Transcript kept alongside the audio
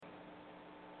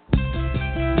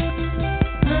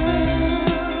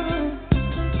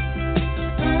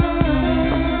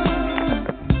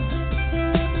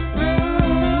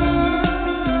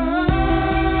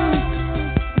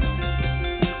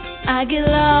get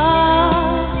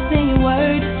lost in your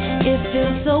words. It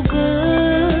feels so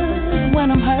good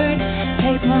when I'm hurt.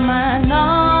 Takes my mind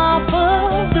off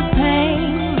of the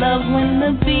pain. Love when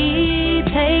the beat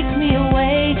takes me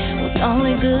away with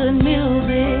only good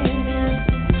music.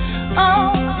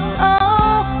 Oh,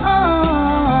 oh,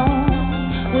 oh,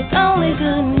 with only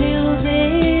good music.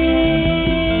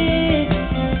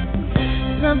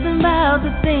 Something about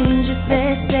the things you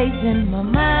said stays in my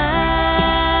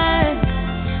mind.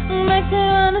 Makes me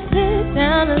wanna sit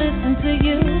down and listen to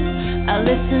you. I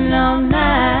listen all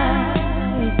night.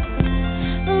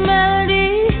 The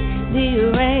melody, the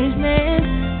arrangement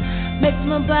makes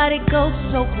my body go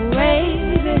so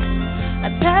crazy. I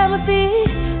tell the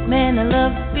beat, man, I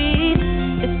love the beat.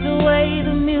 It's the way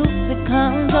the music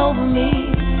comes over me.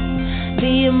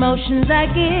 The emotions I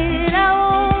get, I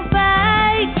won't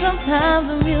fight. Sometimes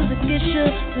the music gets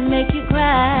shook to make you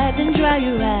cry, then dry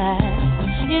your eyes.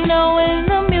 You know when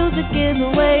the music is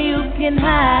away, you can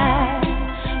hide.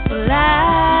 But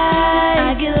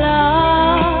I get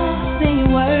lost in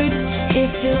your words.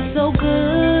 It feels so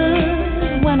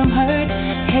good when I'm hurt.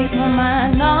 Takes my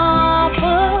mind off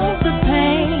of the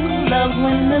pain. Love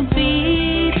when the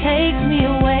beat takes me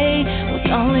away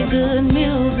with only good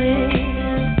music.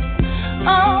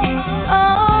 Oh,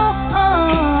 oh,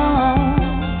 oh,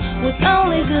 with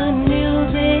only good music.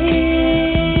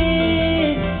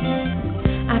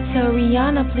 I tell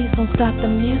Rihanna, please don't stop the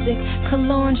music. Could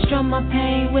Lauren strum my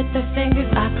pain with her fingers?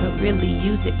 I could really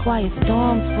use it. Quiet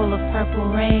storms full of purple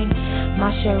rain.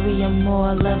 My Cherie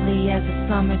more lovely as a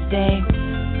summer day.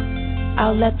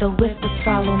 I'll let the whispers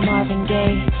follow Marvin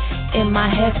Gaye in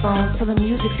my headphones till the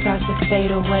music starts to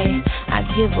fade away. I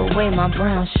give away my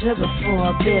brown sugar for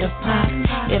a bit of pop.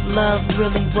 If love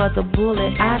really was a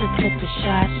bullet, I'd have took the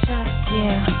shot.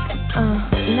 Yeah.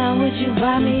 Now would you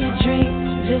buy me a drink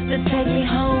just to take me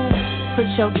home? Put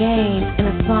your game in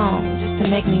a song just to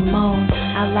make me moan.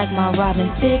 I like my Robin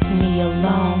Thicke, me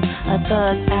alone. A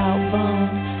Thug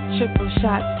album, triple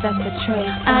shots, that's a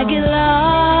trace. I get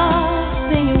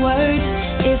lost in your words.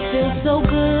 It feels so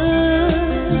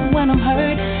good when I'm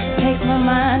hurt. Takes my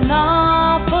mind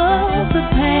off of the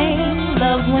pain.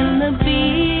 Love when the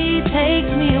beat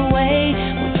takes me away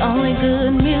with only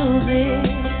good music.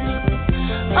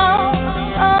 Oh,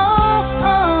 oh,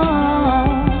 oh,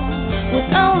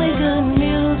 with only good music.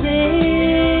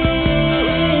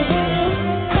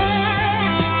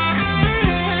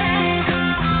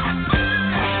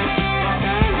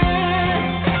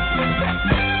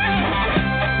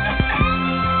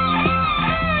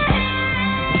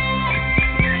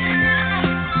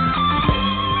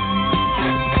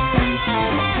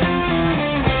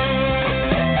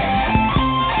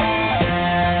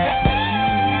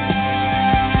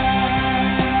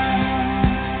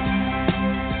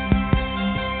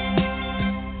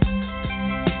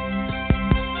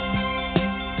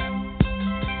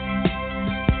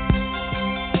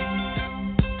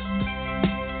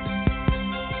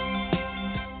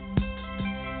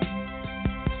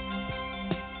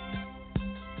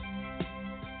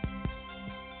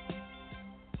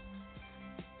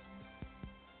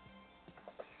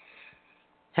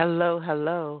 Hello,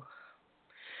 hello.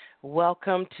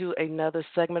 Welcome to another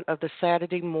segment of the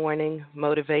Saturday Morning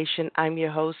Motivation. I'm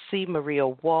your host, C. Maria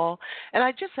Wall, and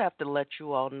I just have to let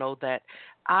you all know that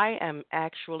I am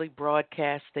actually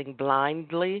broadcasting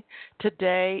blindly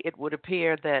today. It would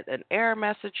appear that an error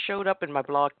message showed up in my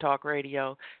Blog Talk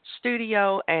Radio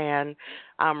studio, and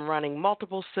I'm running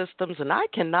multiple systems, and I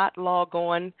cannot log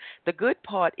on. The good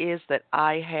part is that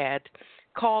I had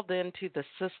called into the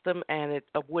system and it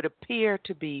would appear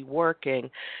to be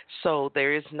working. So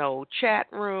there is no chat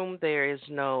room, there is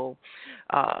no,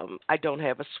 I don't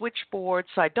have a switchboard,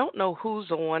 so I don't know who's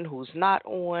on, who's not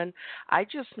on. I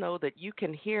just know that you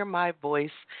can hear my voice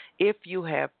if you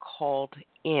have called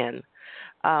in.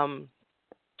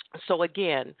 So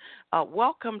again,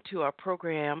 welcome to our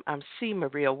program. I'm C.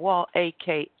 Maria Wall,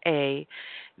 a.k.a.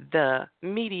 the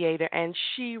Mediator, and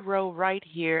Shiro right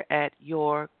here at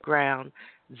your ground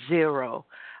zero.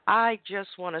 I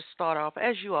just want to start off,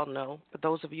 as you all know, for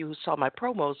those of you who saw my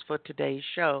promos for today's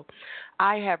show,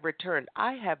 I have returned.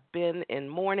 I have been in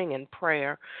mourning and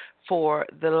prayer for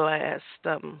the last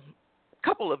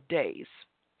couple of days.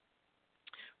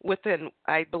 Within,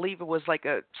 I believe it was like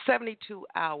a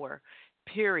 72-hour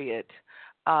period,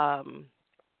 7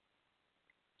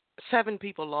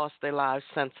 people lost their lives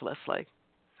senselessly.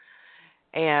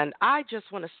 And I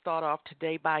just want to start off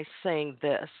today by saying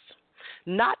this.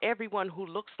 Not everyone who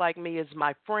looks like me is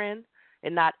my friend,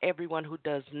 and not everyone who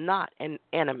does not an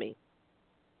enemy.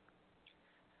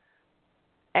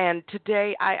 And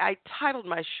today I titled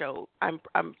my show, I'm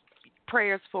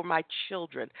prayers for my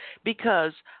children,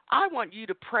 because I want you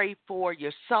to pray for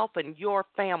yourself and your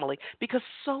family, because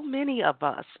so many of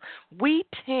us, we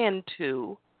tend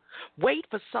to wait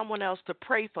for someone else to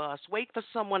pray for us, wait for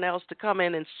someone else to come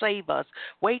in and save us,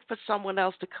 wait for someone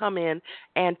else to come in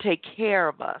and take care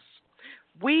of us.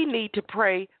 We need to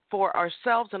pray for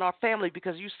ourselves and our family,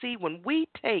 because you see, when we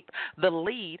take the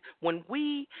lead, when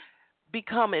we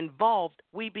become involved,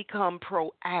 we become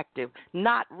proactive,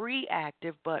 not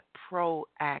reactive, but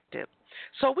proactive.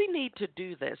 So we need to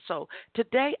do this. So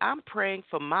today I'm praying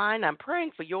for mine. I'm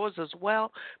praying for yours as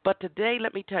well. But today,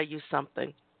 let me tell you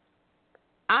something.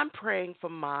 I'm praying for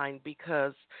mine,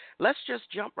 because let's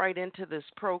just jump right into this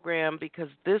program, because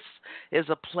this is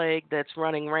a plague that's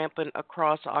running rampant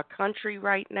across our country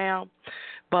right now.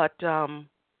 But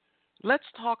let's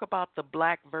talk about the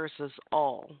black versus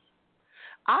all.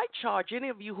 I charge any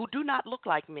of you who do not look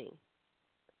like me,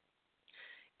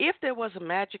 if there was a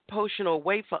magic potion or a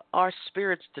way for our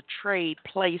spirits to trade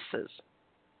places,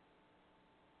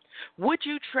 would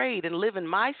you trade and live in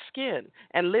my skin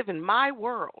and live in my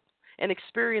world and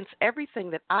experience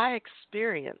everything that I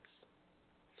experience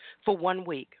for 1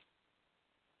 week?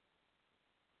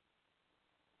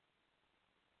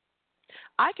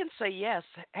 I can say yes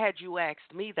had you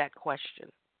asked me that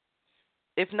question,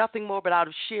 if nothing more but out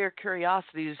of sheer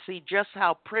curiosity to see just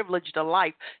how privileged a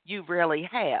life you really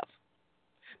have.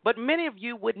 But many of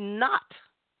you would not,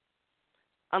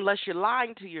 unless you're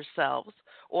lying to yourselves,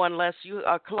 or unless you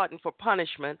are glutton for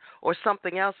punishment, or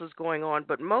something else is going on.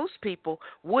 But most people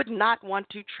would not want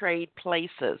to trade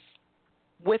places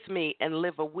with me and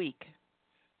live a week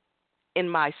in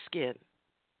my skin.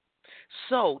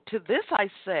 So to this I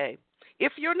say,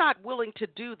 if you're not willing to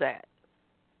do that,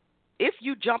 if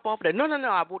you jump off there, no,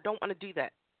 I don't want to do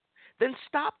that, then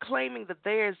stop claiming that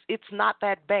it's not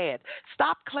that bad.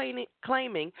 Stop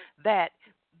claiming that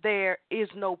there is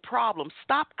no problem.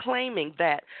 Stop claiming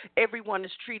that everyone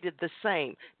is treated the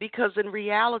same, because in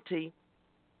reality,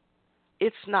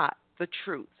 it's not the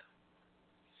truth.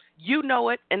 You know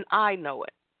it, and I know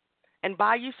it. And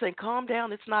by you saying, calm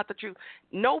down, it's not the truth.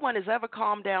 No one has ever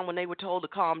calmed down when they were told to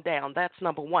calm down. That's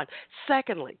number one.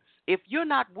 Secondly, if you're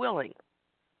not willing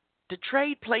to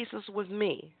trade places with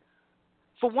me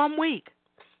for 1 week,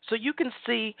 so you can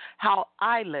see how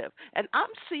I live. And I'm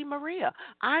C. Maria.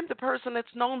 I'm the person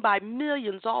that's known by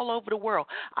millions all over the world.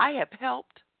 I have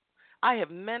helped, I have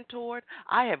mentored,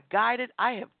 I have guided,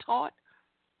 I have taught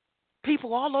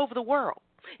people all over the world.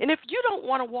 And if you don't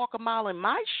want to walk a mile in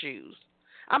my shoes,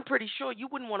 I'm pretty sure you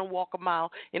wouldn't want to walk a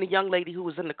mile in a young lady who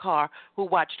was in the car who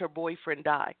watched her boyfriend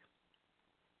die.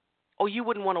 Or you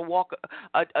wouldn't want to walk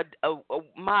a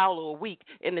mile or a week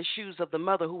in the shoes of the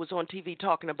mother who was on TV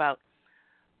talking about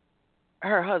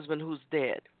her husband who's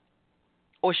dead,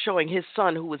 or showing his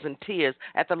son who was in tears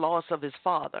at the loss of his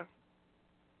father.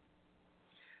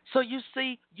 So you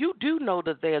see, you do know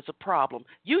that there's a problem.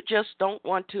 You just don't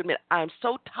want to admit. I'm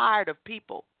so tired of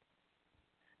people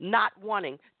not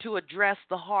wanting to address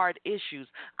the hard issues.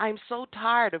 I'm so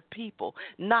tired of people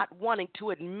not wanting to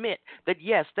admit that,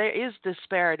 yes, there is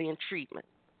disparity in treatment.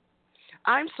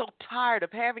 I'm so tired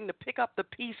of having to pick up the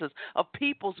pieces of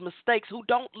people's mistakes who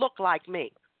don't look like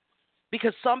me,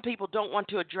 because some people don't want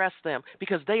to address them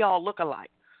because they all look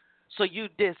alike. So you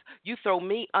throw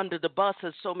me under the bus,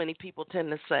 as so many people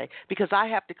tend to say, because I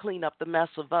have to clean up the mess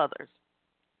of others.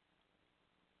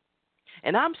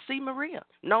 And I'm C. Maria,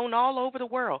 known all over the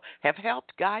world, have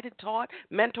helped, guided, taught,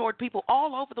 mentored people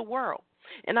all over the world.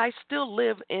 And I still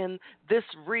live in this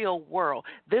real world,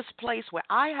 this place where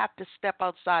I have to step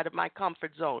outside of my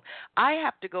comfort zone. I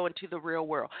have to go into the real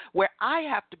world, where I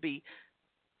have to be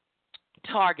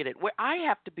targeted, where I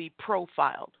have to be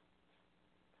profiled.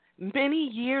 Many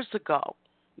years ago,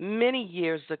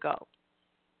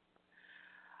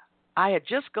 I had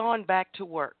just gone back to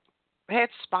work. I had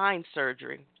spine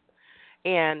surgery,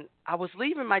 and I was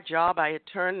leaving my job. I had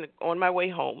turned on my way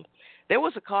home. There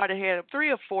was a car that had 3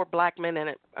 or 4 black men in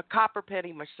it, a copper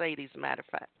penny Mercedes, matter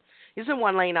of fact. He's in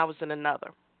one lane, I was in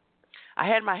another. I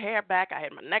had my hair back. I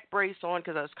had my neck brace on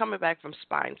because I was coming back from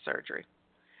spine surgery.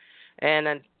 And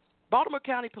a Baltimore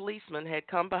County policeman had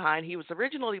come behind. He was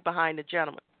originally behind the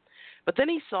gentleman. But then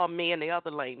he saw me in the other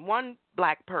lane, one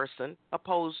black person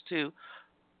opposed to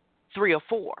 3 or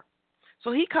 4.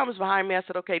 So he comes behind me. I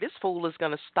said, okay, this fool is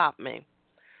going to stop me.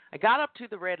 I got up to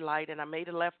the red light, and I made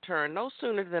a left turn. No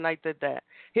sooner than I did that,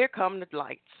 here come the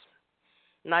lights.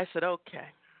 And I said, okay.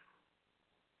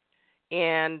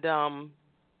 And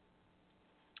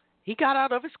he got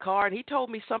out of his car, and he told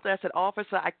me something. I said,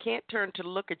 officer, I can't turn to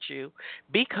look at you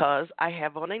because I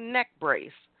have on a neck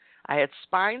brace. I had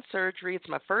spine surgery. It's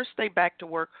my first day back to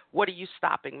work. What are you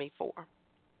stopping me for?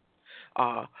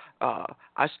 uh,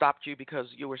 I stopped you because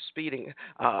you were speeding.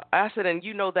 I said, and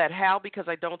you know that how? Because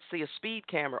I don't see a speed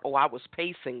camera. Oh, I was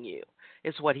pacing you,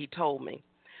 is what he told me.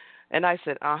 And I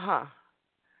said, uh-huh.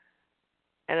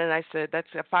 And then I said,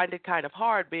 I find it kind of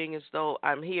hard being as though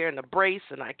I'm here in a brace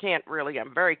and I can't really,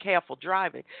 I'm very careful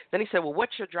driving. Then he said, well,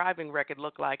 what's your driving record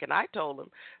look like? And I told him,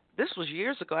 this was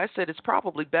years ago. I said, it's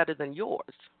probably better than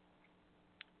yours.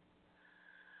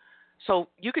 So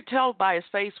you could tell by his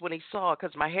face when he saw,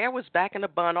 because my hair was back in a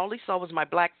bun. All he saw was my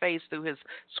black face through his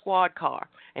squad car.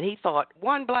 And he thought,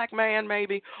 one black man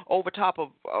maybe over top of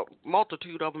a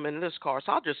multitude of them in this car.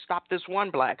 So I'll just stop this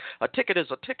one black. A ticket is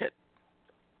a ticket.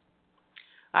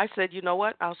 I said, you know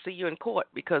what? I'll see you in court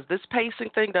because this pacing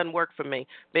thing doesn't work for me,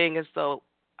 being as though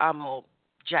I'm all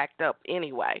jacked up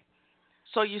anyway.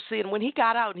 So you see, and when he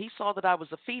got out and he saw that I was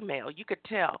a female, you could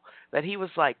tell that he was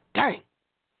like, dang.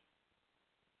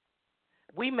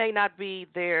 We may not be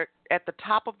there at the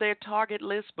top of their target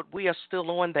list, but we are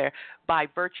still on there by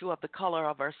virtue of the color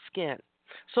of our skin.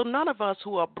 So none of us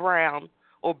who are brown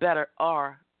or better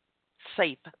are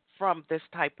safe from this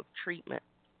type of treatment.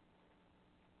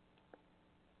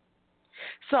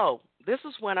 So this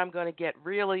is when I'm going to get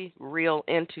really real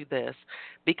into this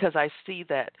because I see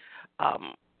that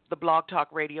the Blog Talk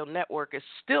Radio Network is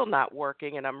still not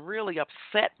working, and I'm really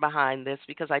upset behind this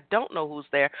because I don't know who's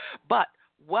there. But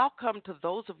welcome to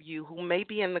those of you who may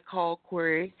be in the call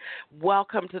query.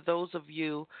 Welcome to those of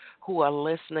you who are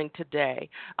listening today.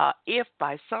 If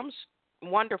by some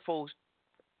wonderful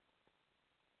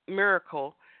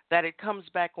miracle that it comes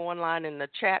back online and the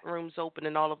chat room's open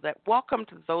and all of that, welcome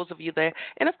to those of you there.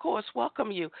 And, of course,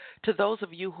 welcome you to those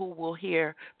of you who will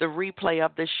hear the replay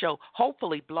of this show.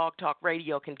 Hopefully Blog Talk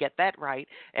Radio can get that right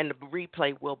and the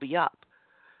replay will be up.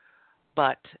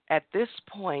 But at this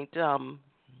point,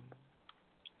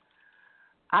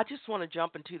 I just want to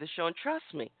jump into the show, and trust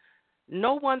me,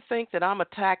 no one think that I'm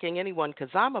attacking anyone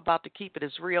because I'm about to keep it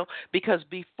as real because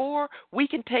before we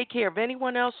can take care of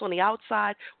anyone else on the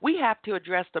outside, we have to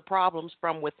address the problems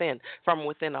from within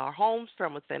our homes,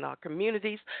 from within our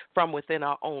communities, from within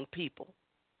our own people.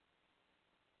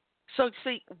 So,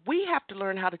 see, we have to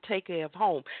learn how to take care of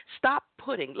home. Stop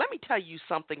putting, let me tell you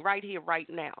something right here, right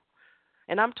now,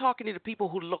 and I'm talking to the people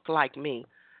who look like me.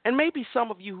 And maybe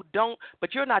some of you who don't,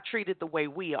 but you're not treated the way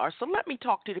we are. So let me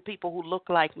talk to the people who look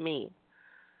like me.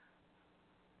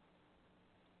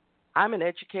 I'm an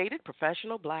educated,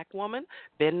 professional black woman,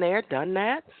 been there, done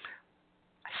that,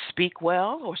 speak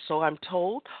well, or so I'm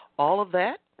told, all of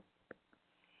that.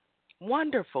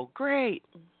 Wonderful, great.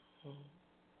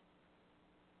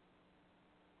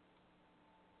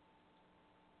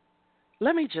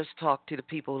 Let me just talk to the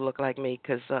people who look like me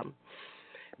because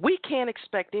we can't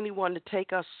expect anyone to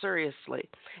take us seriously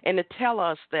and to tell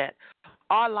us that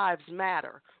our lives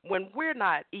matter when we're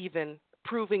not even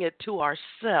proving it to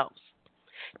ourselves.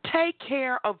 Take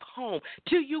care of home.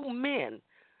 To you men,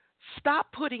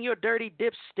 stop putting your dirty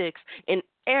dipsticks in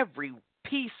every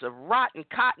piece of rotten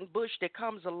cotton bush that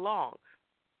comes along.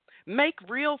 Make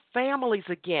real families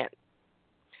again.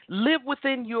 Live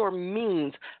within your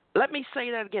means. Let me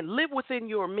say that again. Live within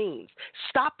your means.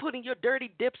 Stop putting your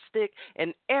dirty dipstick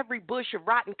in every bush of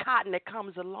rotten cotton that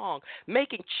comes along,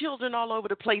 making children all over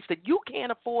the place that you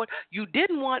can't afford, you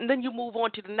didn't want, and then you move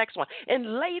on to the next one.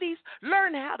 And ladies,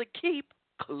 learn how to keep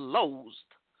closed.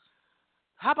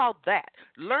 How about that?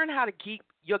 Learn how to keep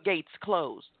your gates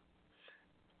closed.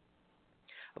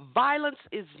 Violence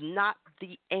is not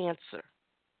the answer.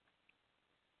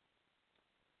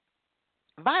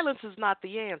 Violence is not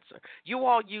the answer. You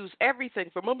all use everything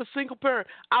from, I'm a single parent.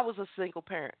 I was a single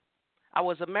parent. I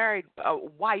was a married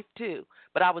wife too,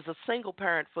 but I was a single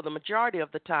parent for the majority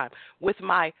of the time with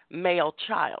my male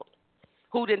child,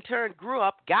 who in turn grew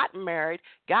up, got married,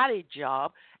 got a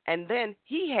job, and then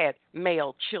he had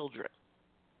male children.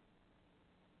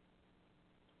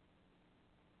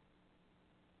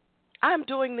 I'm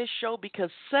doing this show because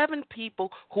 7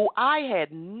 people who I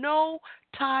had no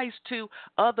ties to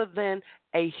other than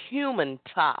a human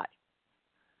tie.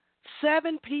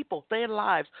 7 people, their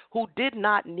lives, who did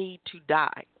not need to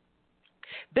die.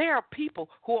 There are people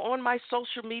who are on my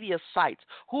social media sites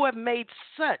who have made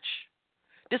such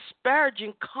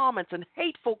disparaging comments and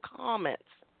hateful comments.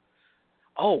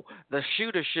 Oh, the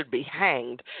shooter should be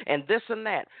hanged and this and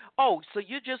that. Oh, so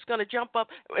you're just going to jump up.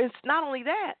 It's not only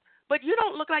that, but you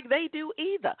don't look like they do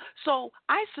either. So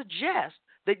I suggest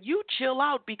that you chill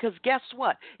out because guess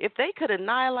what? If they could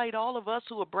annihilate all of us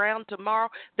who are brown tomorrow,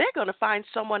 they're going to find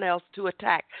someone else to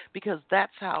attack because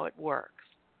that's how it works.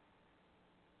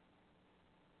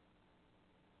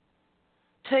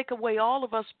 take away all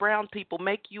of us brown people,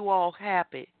 make you all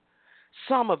happy,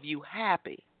 some of you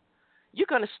happy, you're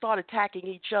going to start attacking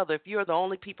each other if you're the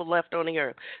only people left on the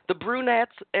earth. The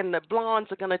brunettes and the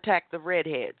blondes are going to attack the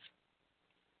redheads.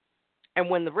 And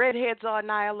when the redheads are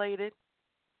annihilated,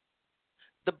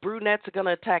 the brunettes are going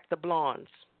to attack the blondes.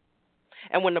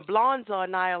 And when the blondes are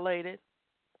annihilated,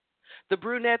 the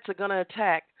brunettes are going to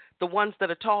attack the ones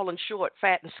that are tall and short,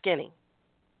 fat and skinny.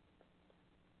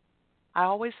 I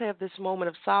always have this moment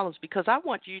of silence because I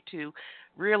want you to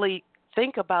really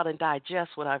think about and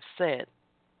digest what I've said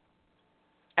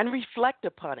and reflect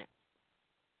upon it.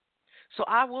 So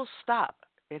I will stop.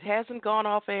 It hasn't gone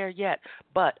off air yet,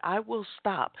 but I will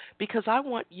stop because I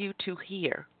want you to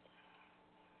hear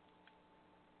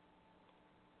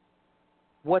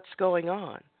what's going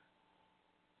on.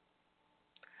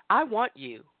 I want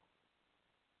you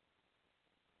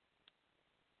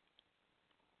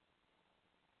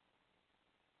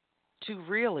to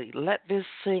really let this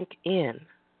sink in.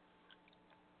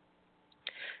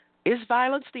 Is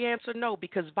violence the answer? No,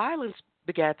 because violence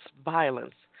begets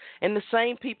violence. And the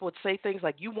same people would say things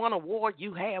like, you want a war,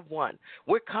 you have one.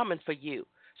 We're coming for you.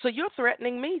 So you're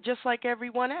threatening me just like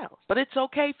everyone else. But it's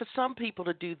okay for some people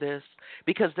to do this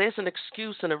because there's an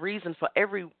excuse and a reason for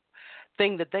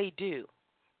everything that they do.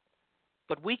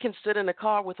 But we can sit in a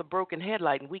car with a broken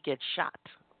headlight and we get shot.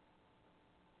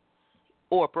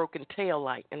 Or a broken tail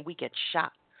light and we get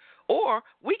shot. Or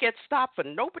we get stopped for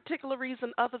no particular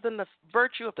reason other than the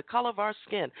virtue of the color of our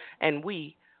skin, and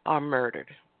we are murdered.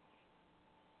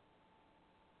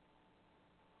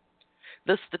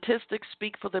 The statistics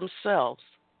speak for themselves.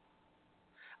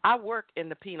 I work in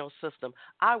the penal system.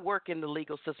 I work in the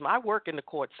legal system. I work in the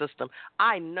court system.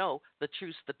 I know the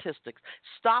true statistics.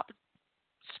 Stop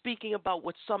speaking about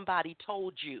what somebody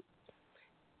told you.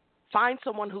 Find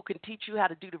someone who can teach you how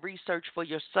to do the research for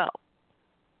yourself.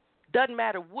 Doesn't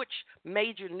matter which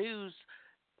major news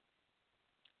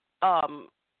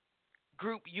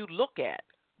group you look at.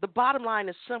 The bottom line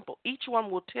is simple. Each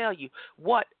one will tell you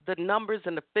what the numbers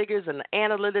and the figures and the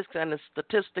analytics and the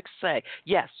statistics say.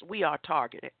 Yes, we are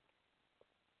targeted.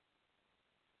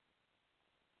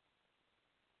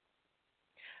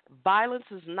 Violence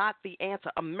is not the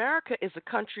answer. America is a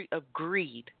country of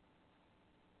greed.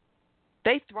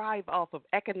 They thrive off of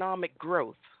economic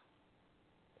growth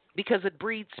because it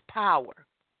breeds power.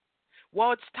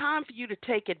 Well, it's time for you to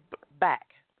take it back.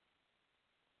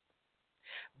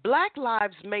 Black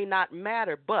lives may not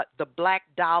matter, but the black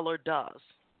dollar does.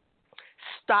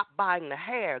 Stop buying the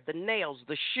hair, the nails,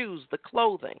 the shoes, the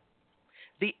clothing,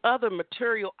 the other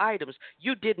material items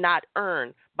you did not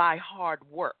earn by hard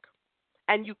work.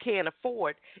 And you can't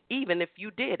afford, even if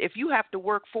you did. If you have to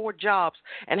work 4 jobs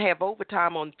and have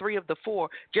overtime on 3 of the 4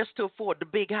 just to afford the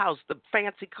big house, the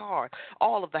fancy car,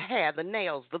 all of the hair, the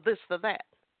nails, the this, the that,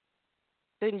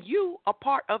 then you are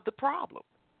part of the problem.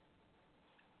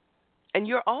 And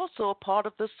you're also a part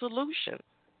of the solution.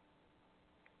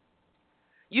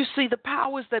 You see, the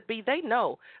powers that be, they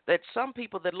know that some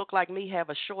people that look like me have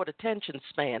a short attention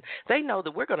span. They know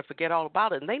that we're going to forget all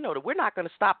about it, and they know that we're not going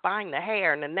to stop buying the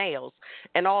hair and the nails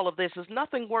and all of this. There's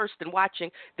nothing worse than watching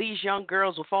these young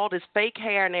girls with all this fake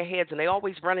hair in their heads, and they're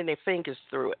always running their fingers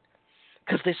through it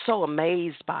because they're so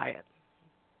amazed by it.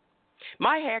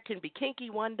 My hair can be kinky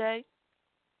one day.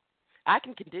 I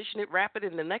can condition it, wrap it,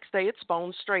 and the next day it's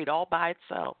bone straight all by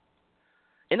itself.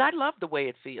 And I love the way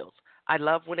it feels. I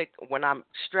love when I'm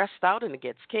stressed out and it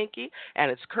gets kinky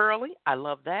and it's curly. I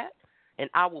love that. And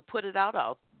I will put it out.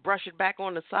 I'll brush it back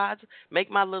on the sides, make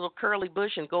my little curly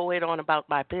bush, and go ahead on about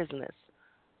my business.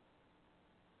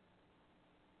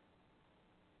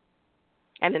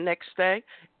 And the next day,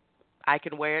 I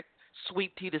can wear it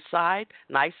sweep to the side,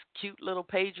 nice, cute little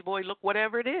page boy look,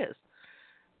 whatever it is,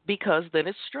 because then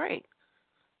it's straight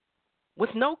with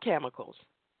no chemicals.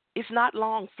 It's not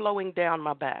long flowing down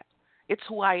my back. It's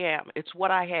who I am. It's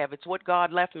what I have. It's what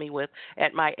God left me with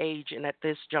at my age and at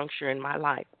this juncture in my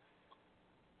life.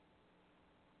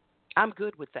 I'm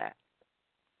good with that.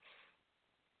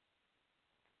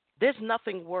 There's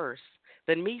nothing worse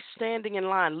than me standing in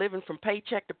line, living from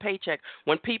paycheck to paycheck,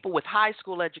 when people with high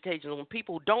school educations, when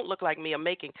people who don't look like me are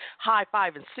making high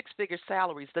 5 and 6-figure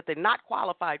salaries that they're not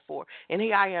qualified for, and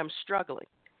here I am struggling,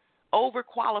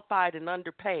 overqualified and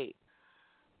underpaid.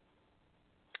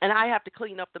 And I have to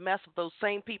clean up the mess of those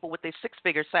same people with their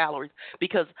 6-figure salaries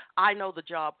because I know the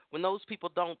job when those people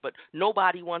don't, but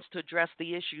nobody wants to address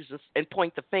the issues and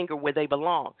point the finger where they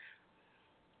belong.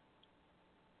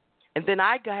 And then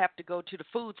I have to go to the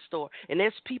food store, and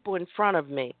there's people in front of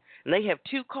me, and they have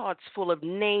 2 carts full of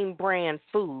name brand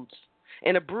foods.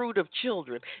 and a brood of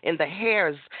children, and the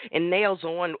hairs and nails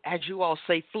on, as you all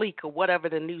say, fleek or whatever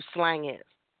the new slang is.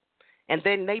 And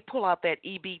then they pull out that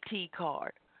EBT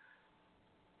card,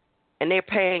 and they're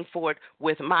paying for it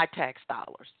with my tax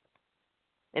dollars.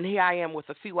 And here I am with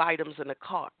a few items in the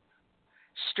cart,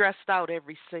 stressed out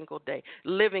every single day,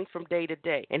 living from day to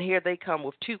day. And here they come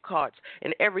with 2 carts,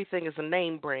 and everything is a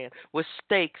name brand with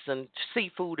steaks and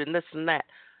seafood and this and that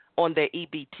on their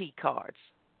EBT cards.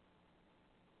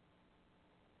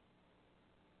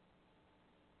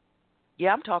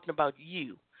 Yeah, I'm talking about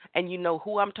you. And you know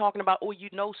who I'm talking about, or you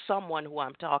know someone who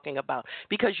I'm talking about.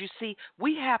 Because you see,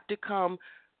 we have to come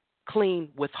clean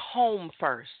with home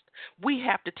first. We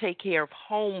have to take care of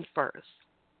home first.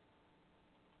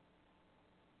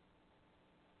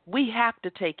 We have to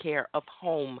take care of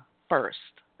home first.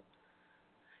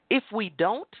 If we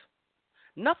don't,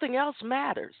 nothing else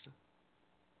matters.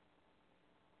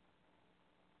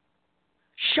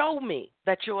 Show me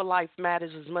that your life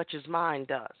matters as much as mine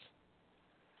does.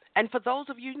 And for those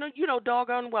of you, you know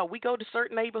doggone well, we go to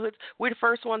certain neighborhoods, we're the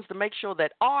first ones to make sure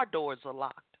that our doors are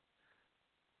locked.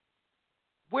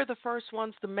 We're the first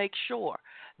ones to make sure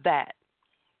that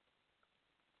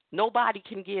nobody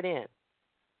can get in.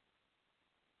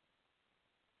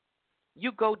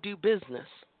 You go do business.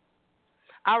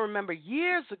 I remember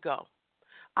years ago,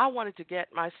 I wanted to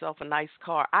get myself a nice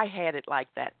car. I had it like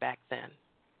that back then.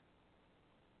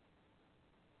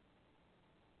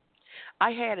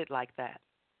 I had it like that.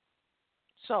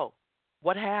 So,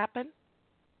 what happened?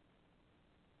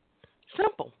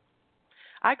 Simple.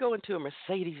 I go into a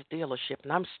Mercedes dealership,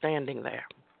 and I'm standing there.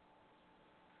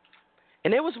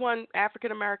 And there was one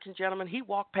African-American gentleman. He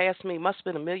walked past me, must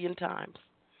have been a million times.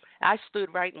 I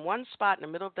stood right in one spot in the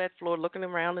middle of that floor looking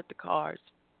around at the cars.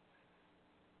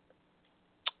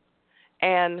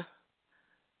 And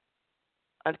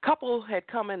a couple had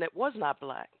come in that was not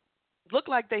black. Looked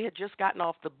like they had just gotten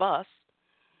off the bus.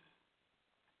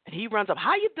 And he runs up,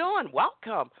 "How you doing?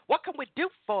 Welcome. What can we do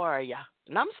for you?"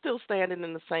 And I'm still standing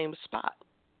in the same spot.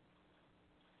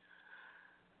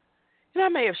 And I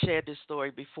may have shared this story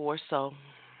before, so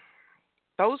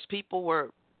those people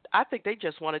were, I think they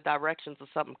just wanted directions or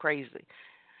something crazy.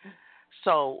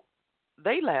 So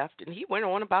they left, and he went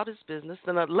on about his business.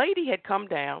 And a lady had come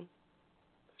down,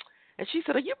 and she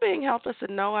said, "Are you being helped?" I said,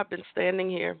 "No, I've been standing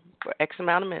here for X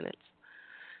amount of minutes."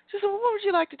 She said, "Well, what would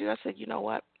you like to do?" I said, "You know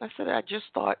what?" I said, "I just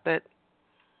thought that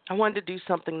I wanted to do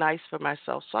something nice for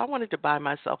myself, so I wanted to buy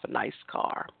myself a nice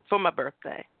car for my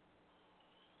birthday.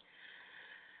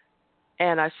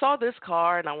 And I saw this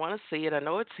car, and I want to see it. I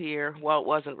know it's here." Well, it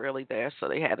wasn't really there, so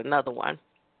they had another one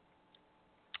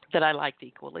that I liked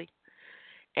equally.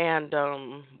 And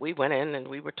we went in, and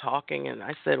we were talking, and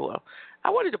I said, "Well, I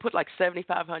wanted to put like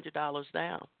 $7,500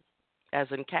 down, as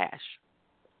in cash."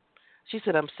 She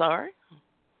said, "I'm sorry?"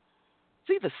 It's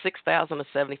either 6,000 or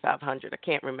 7,500. I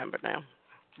can't remember now,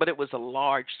 but it was a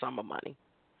large sum of money.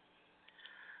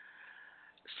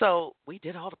 So we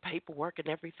did all the paperwork and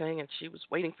everything, and she was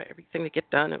waiting for everything to get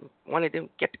done and wanted to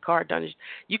get the car done.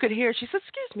 You could hear, she said,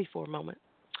 "Excuse me for a moment."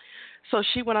 So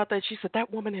she went out there and she said,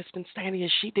 "That woman has been standing here.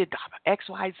 She did X,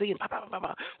 Y, Z, and blah, blah, blah,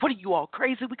 blah. What are you all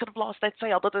crazy? We could have lost that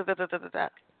sale. Da, da, da, da, da, da."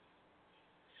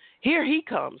 Here he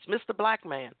comes, Mr. Black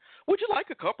Man. "Would you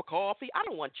like a cup of coffee?" "I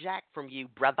don't want jack from you,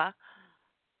 brother."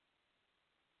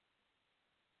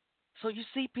 So you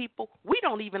see, people, we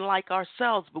don't even like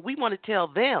ourselves, but we want to tell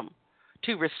them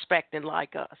to respect and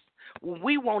like us.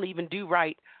 We won't even do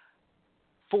right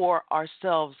for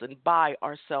ourselves and by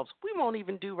ourselves. We won't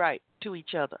even do right to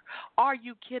each other. Are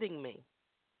you kidding me?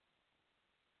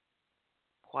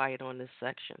 Quiet on this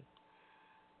section.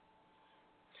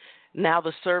 Now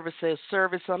the service says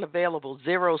service unavailable,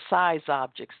 0 size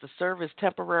objects. The server is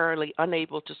temporarily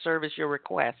unable to service your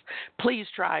request. Please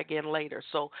try again later.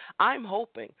 So I'm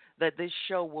hoping that this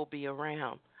show will be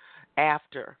around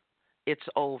after it's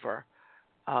over,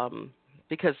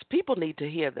 because people need to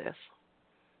hear this.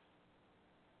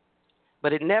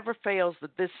 But it never fails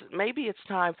that maybe it's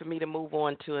time for me to move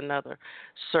on to another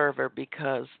server,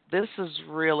 because this is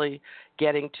really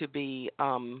getting to be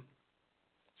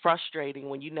frustrating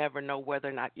when you never know whether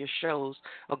or not your shows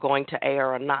are going to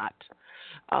air or not.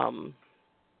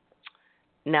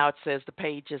 Now it says the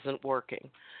page isn't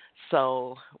working.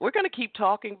 So we're going to keep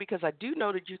talking, because I do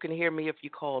know that you can hear me if you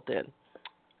called in.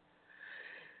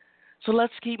 So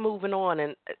let's keep moving on.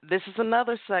 And this is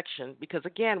another section, because,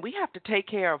 again, we have to take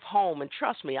care of home. And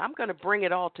trust me, I'm going to bring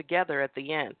it all together at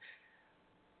the end.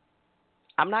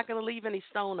 I'm not going to leave any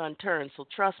stone unturned, so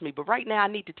trust me. But right now I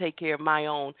need to take care of my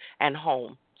own and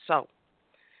home. So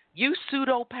you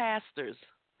pseudo-pastors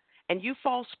and you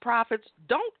false prophets,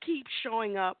 don't keep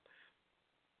showing up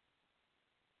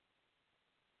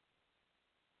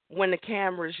when the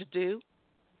cameras do.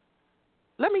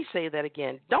 Let me say that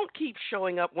again. Don't keep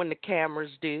showing up when the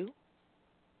cameras do.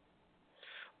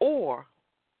 Or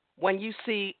when you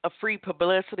see a free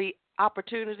publicity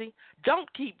opportunity,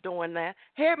 don't keep doing that.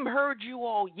 Haven't heard you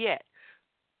all yet.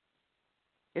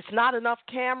 It's not enough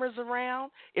cameras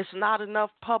around. It's not enough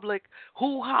public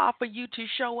hoo-ha for you to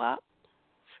show up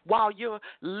while you're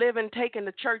living, taking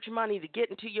the church money to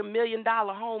get into your $1 million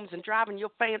homes and driving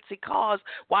your fancy cars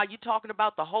while you're talking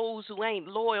about the hoes who ain't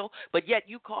loyal, but yet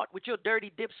you caught with your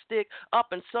dirty dipstick up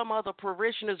in some other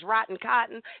parishioner's rotten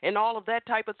cotton and all of that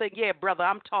type of thing. Yeah, brother,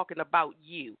 I'm talking about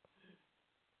you.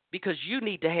 Because you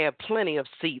need to have plenty of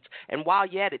seats. And while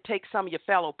you're at it, take some of your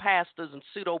fellow pastors and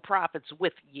pseudo-prophets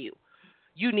with you.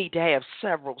 You need to have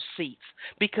several seats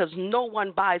because no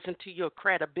one buys into your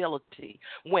credibility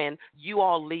when you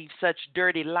all leave such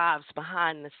dirty lives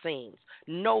behind the scenes.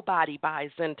 Nobody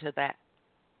buys into that.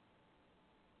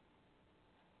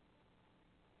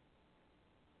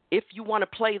 If you want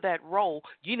to play that role,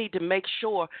 you need to make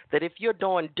sure that if you're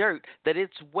doing dirt, that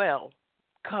it's well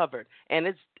covered and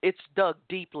it's dug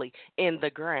deeply in the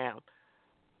ground.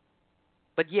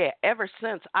 But yeah, ever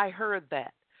since I heard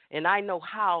that, and I know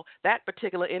how that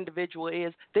particular individual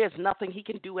is, there's nothing he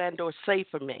can do and or say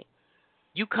for me.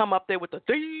 You come up there with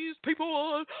these people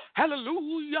are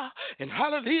hallelujah and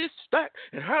hallelujah this, that,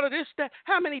 and hallelujah this, that.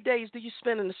 How many days do you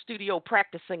spend in the studio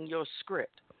practicing your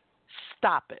script?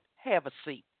 Stop it. Have a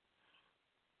seat.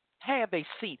 Have a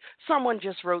seat. Someone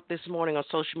just wrote this morning on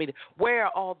social media, where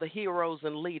are all the heroes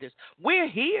and leaders? We're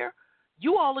here.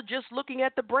 You all are just looking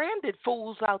at the branded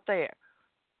fools out there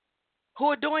who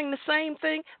are doing the same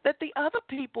thing that the other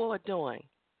people are doing.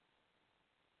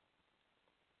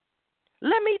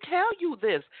 Let me tell you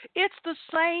this. It's the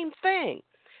same thing.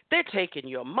 They're taking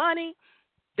your money.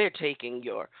 They're taking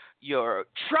your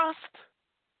trust.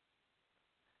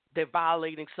 They're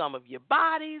violating some of your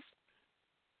bodies.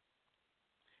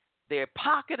 They're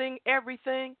pocketing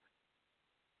everything.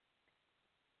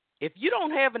 If you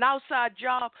don't have an outside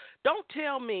job, don't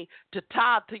tell me to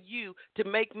tithe to you to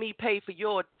make me pay for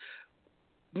your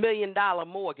 $1 million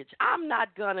mortgage. I'm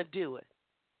not going to do it.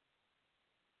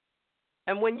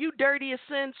 And when you dirty as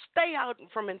sin, stay out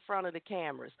from in front of the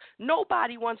cameras.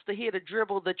 Nobody wants to hear the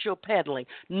dribble that you're peddling.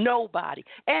 Nobody.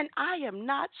 And I am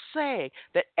not saying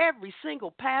that every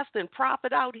single pastor and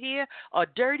prophet out here are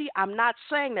dirty. I'm not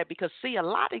saying that because, see, a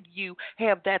lot of you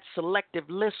have that selective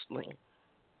listening.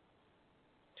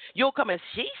 You'll come and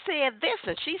she said this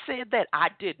and she said that. I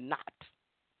did not.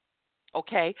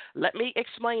 Okay, let me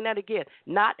explain that again.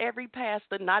 Not every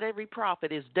pastor, not every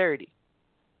prophet is dirty.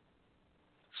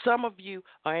 Some of you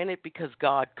are in it because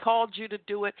God called you to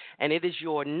do it, and it is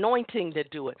your anointing to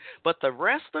do it. But the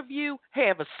rest of you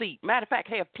have a seat. Matter of fact,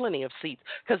 have plenty of seats.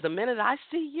 Because the minute I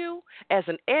see you as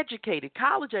an educated,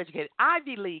 college-educated,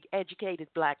 Ivy League-educated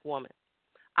black woman,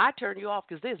 I turn you off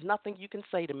because there's nothing you can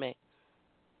say to me.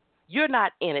 You're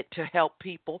not in it to help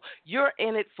people. You're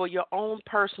in it for your own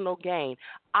personal gain.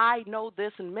 I know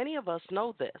this, and many of us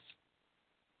know this.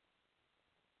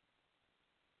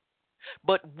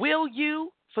 But will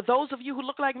you, for those of you who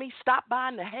look like me, stop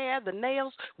buying the hair, the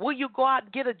nails? Will you go out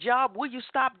and get a job? Will you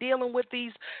stop dealing with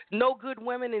these no-good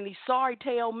women and these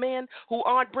sorry-tale men who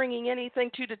aren't bringing anything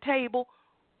to the table?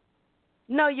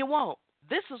 No, you won't.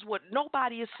 This is what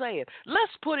nobody is saying.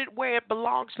 Let's put it where it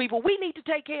belongs, people. We need to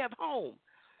take care of home.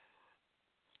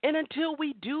 And until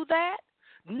we do that,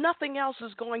 nothing else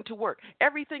is going to work.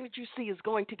 Everything that you see is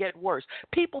going to get worse.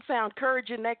 People found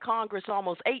courage in that Congress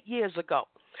almost 8 years ago.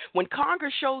 When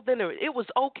Congress showed them it was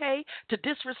okay to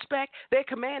disrespect their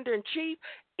commander-in-chief,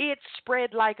 it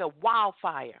spread like a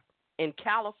wildfire in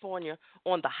California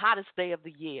on the hottest day of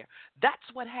the year. That's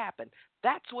what happened.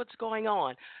 That's what's going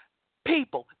on.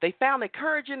 People, they found the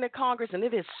courage in the Congress, and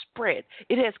it has spread.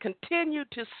 It has continued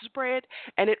to spread,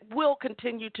 and it will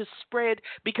continue to spread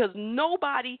because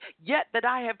nobody yet that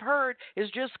I have heard has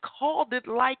just called it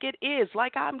like it is,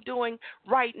 like I'm doing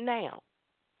right now.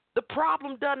 The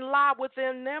problem doesn't lie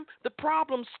within them. The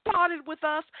problem started with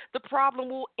us. The problem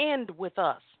will end with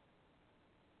us.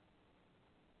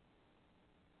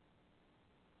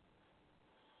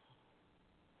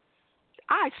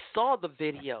 I saw the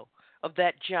video of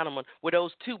that gentleman where those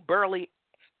two burly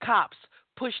cops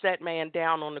pushed that man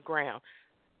down on the ground.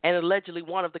 And allegedly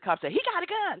one of the cops said, he got a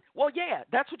gun. Well, yeah,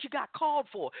 that's what you got called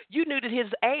for. You knew that his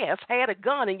ass had a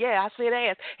gun. And, yeah, I said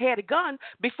ass, had a gun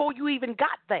before you even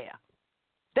got there.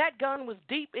 That gun was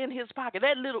deep in his pocket,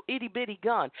 that little itty bitty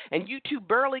gun, and you two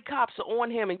burly cops are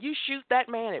on him, and you shoot that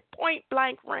man at point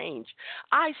blank range.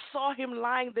 I saw him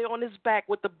lying there on his back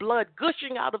with the blood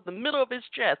gushing out of the middle of his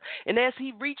chest, and as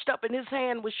he reached up and his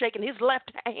hand was shaking, his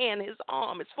left hand, his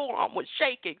arm, his forearm was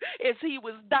shaking as he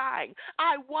was dying.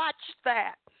 I watched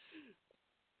that.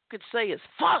 Could say is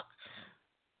fuck.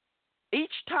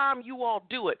 Each time you all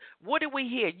do it, what do we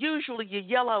hear? Usually you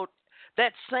yell out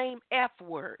that same F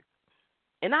word.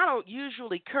 And I don't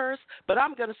usually curse, but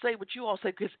I'm going to say what you all say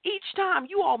because each time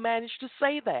you all manage to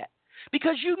say that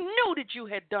because you knew that you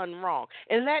had done wrong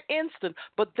in that instant.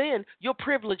 But then your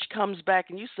privilege comes back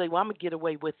and you say, well, I'm going to get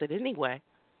away with it anyway.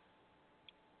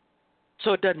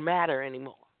 So it doesn't matter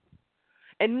anymore.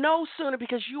 And no sooner,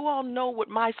 because you all know what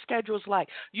my schedule is like,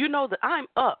 you know that I'm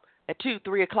up at 2,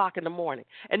 3 o'clock in the morning.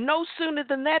 And no sooner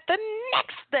than that, the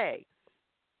next day,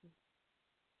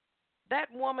 that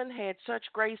woman had such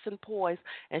grace and poise,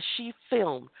 and she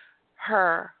filmed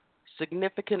her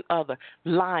significant other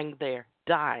lying there,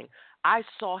 dying. I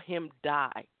saw him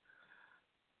die.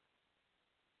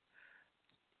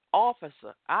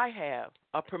 Officer, I have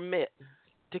a permit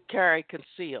to carry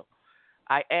concealed.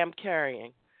 I am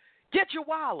carrying. Get your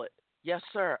wallet. Yes,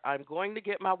 sir. I'm going to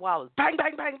get my wallet. Bang,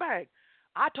 bang, bang, bang.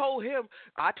 I told him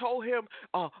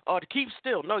to keep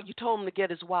still. No, you told him to get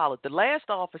his wallet. The last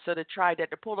officer that tried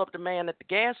that to pull up the man at the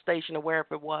gas station or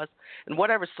wherever it was, in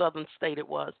whatever southern state it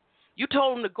was, you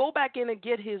told him to go back in and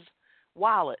get his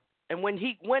wallet. And when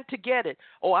he went to get it,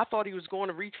 I thought he was going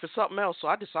to reach for something else, so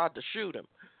I decided to shoot him.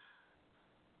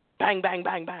 Bang, bang,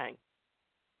 bang, bang.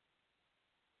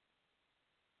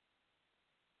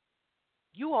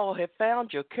 You all have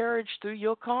found your courage through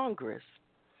your Congress.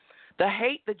 The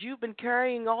hate that you've been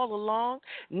carrying all along,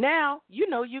 now you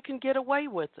know you can get away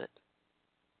with it.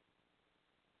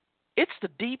 It's the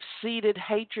deep-seated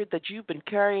hatred that you've been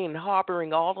carrying and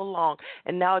harboring all along,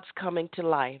 and now it's coming to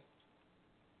life.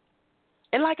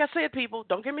 And like I said, people,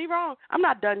 don't get me wrong, I'm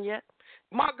not done yet.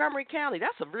 Montgomery County,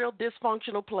 that's a real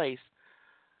dysfunctional place.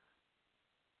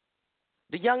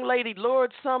 The young lady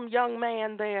lured some young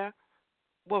man there,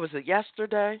 what was it,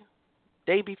 yesterday,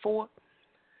 day before?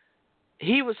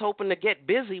 He was hoping to get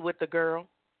busy with the girl.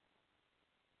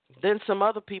 Then some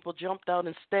other people jumped out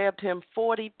and stabbed him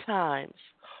 40 times.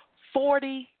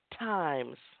 40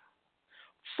 times.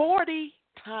 40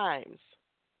 times.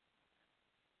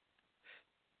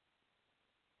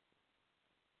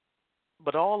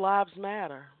 But all lives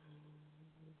matter.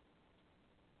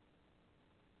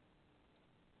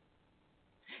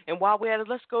 And while we're at it,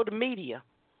 let's go to media.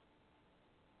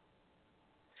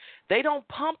 They don't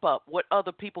pump up what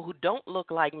other people who don't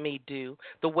look like me do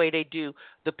the way they do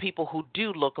the people who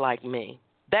do look like me.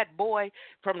 That boy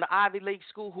from the Ivy League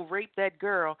school who raped that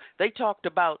girl, they talked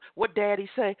about what Daddy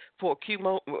say for a few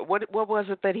moments. What was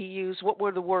it that he used? What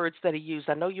were the words that he used?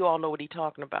 I know you all know what he's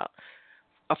talking about.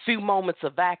 A few moments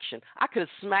of action. I could have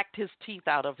smacked his teeth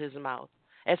out of his mouth.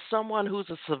 As someone who's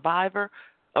a survivor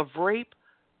of rape,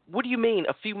 what do you mean,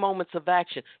 a few moments of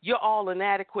action? You're all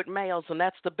inadequate males, and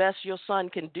that's the best your son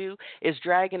can do is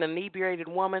drag an inebriated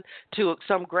woman to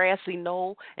some grassy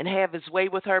knoll and have his way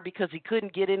with her because he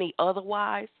couldn't get any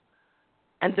otherwise?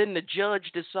 And then the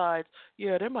judge decides,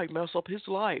 yeah, that might mess up his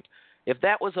life. If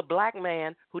that was a black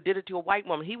man who did it to a white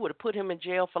woman, he would have put him in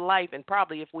jail for life, and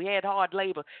probably if we had hard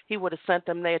labor, he would have sent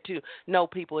them there too. No,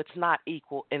 people, it's not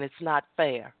equal, and it's not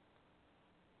fair.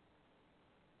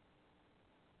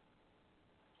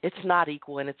 It's not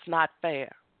equal and it's not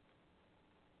fair.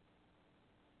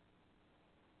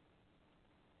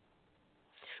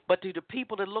 But to the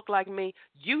people that look like me,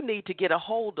 you need to get a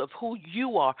hold of who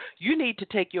you are. You need to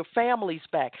take your families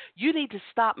back. You need to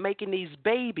stop making these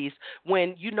babies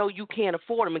when you know you can't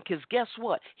afford them. Because guess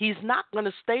what? He's not going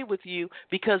to stay with you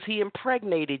because he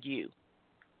impregnated you.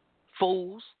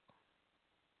 Fools.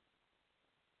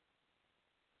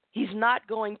 He's not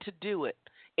going to do it.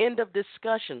 End of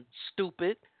discussion,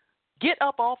 stupid. Get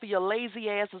up off of your lazy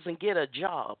asses and get a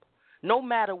job, no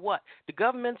matter what. The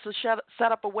governments are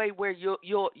set up a way where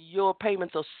your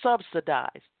payments are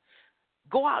subsidized.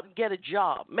 Go out and get a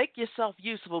job. Make yourself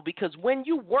useful because when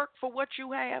you work for what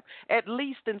you have, at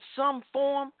least in some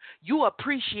form, you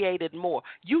appreciate it more.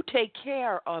 You take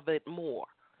care of it more.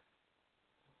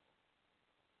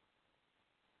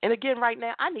 And again, right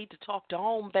now, I need to talk to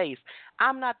home base.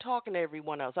 I'm not talking to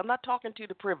everyone else. I'm not talking to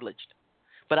the privileged.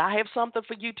 But I have something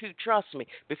for you too. Trust me.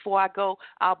 Before I go,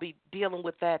 I'll be dealing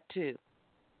with that too.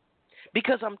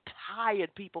 Because I'm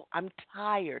tired, people. I'm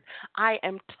tired. I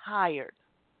am tired.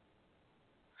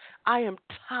 I am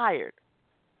tired.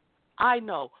 I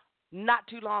know Not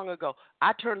too long ago,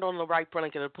 I turned on the right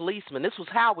blinker. The policeman, this was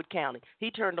Howard County,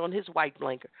 he turned on his white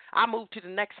blinker. I moved to the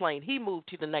next lane. He moved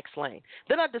to the next lane.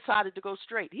 Then I decided to go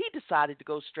straight. He decided to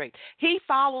go straight. He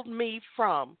followed me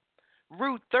from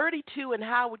Route 32 in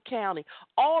Howard County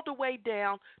all the way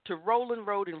down to Roland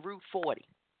Road and Route 40.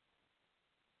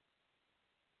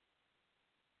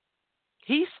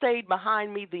 He stayed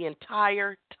behind me the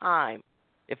entire time.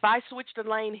 If I switched the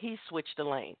lane, he switched the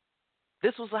lane.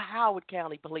 This was a Howard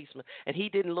County policeman, and he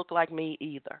didn't look like me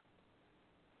either.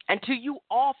 And to you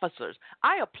officers,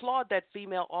 I applaud that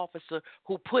female officer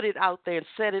who put it out there and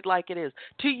said it like it is.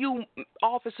 To you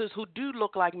officers who do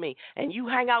look like me, and you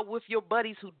hang out with your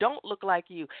buddies who don't look like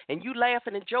you, and you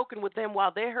laughing and joking with them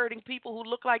while they're hurting people who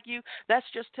look like you, that's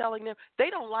just telling them they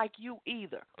don't like you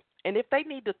either. And if they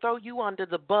need to throw you under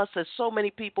the bus, as so many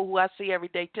people who I see every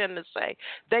day tend to say,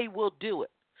 they will do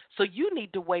it. So you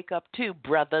need to wake up too,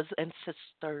 brothers and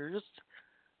sisters.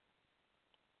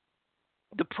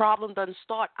 The problem doesn't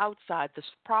start outside. This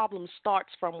problem starts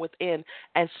from within,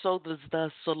 and so does the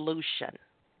solution.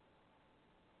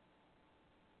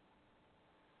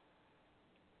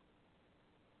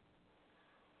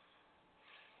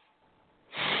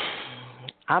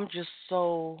 I'm just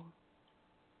so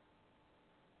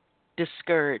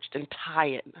discouraged and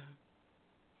tired.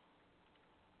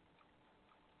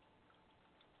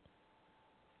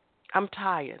 I'm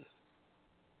tired.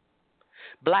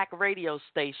 Black radio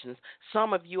stations,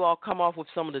 some of you all come off with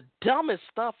some of the dumbest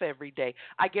stuff every day.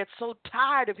 I get so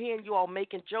tired of hearing you all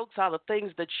making jokes out of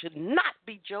things that should not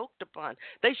be joked upon.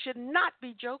 They should not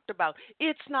be joked about.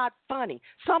 It's not funny.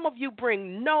 Some of you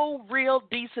bring no real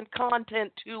decent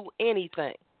content to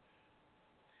anything.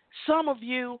 Some of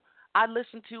you I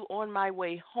listen to on my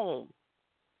way home.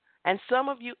 And some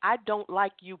of you, I don't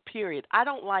like you, period. I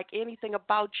don't like anything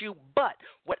about you, but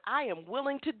what I am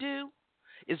willing to do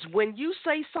is when you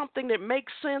say something that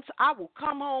makes sense, I will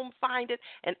come home, find it,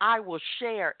 and I will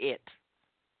share it.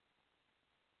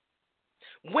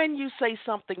 When you say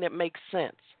something that makes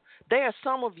sense. There are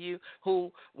some of you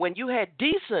who, when you had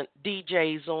decent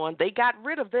DJs on, they got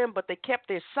rid of them, but they kept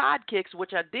their sidekicks,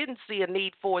 which I didn't see a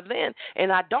need for then,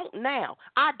 and I don't now.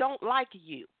 I don't like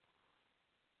you.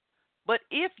 But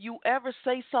if you ever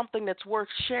say something that's worth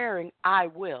sharing, I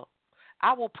will.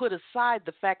 I will put aside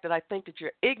the fact that I think that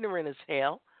you're ignorant as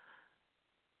hell.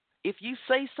 If you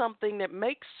say something that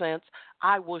makes sense,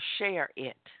 I will share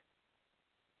it.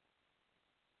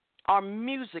 Our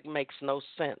music makes no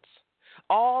sense.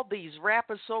 All these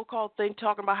rappers, so-called things,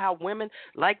 talking about how women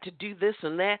like to do this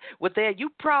and that. With that, you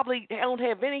probably don't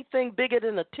have anything bigger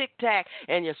than a tic-tac,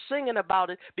 and you're singing about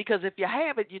it, because if you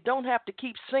have it, you don't have to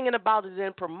keep singing about it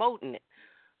and promoting it.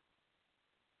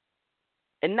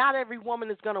 And not every woman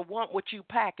is going to want what you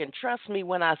pack, and trust me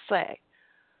when I say.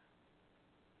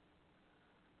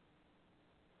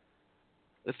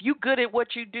 If you're good at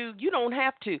what you do, you don't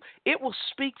have to. It will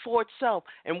speak for itself,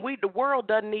 and the world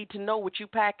doesn't need to know what you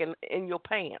pack in your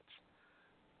pants.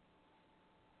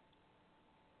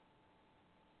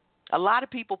 A lot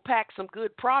of people pack some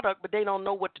good product, but they don't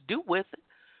know what to do with it.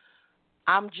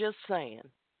 I'm just saying.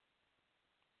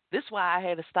 This is why I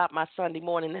had to stop my Sunday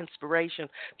morning inspiration,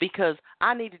 because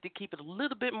I needed to keep it a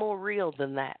little bit more real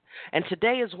than that. And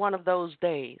today is one of those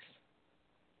days.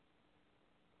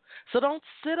 So don't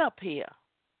sit up here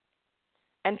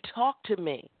and talk to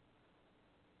me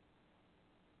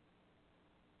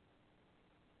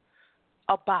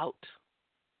about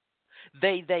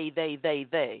they.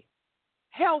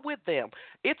 Hell with them.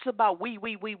 It's about we.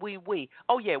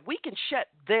 Oh, yeah, we can shut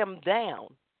them down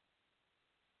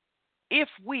if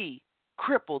we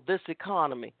cripple this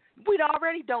economy. We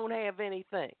already don't have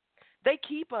anything. They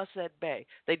keep us at bay.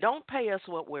 They don't pay us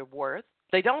what we're worth.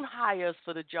 They don't hire us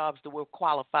for the jobs that we're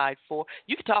qualified for.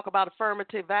 You can talk about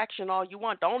affirmative action all you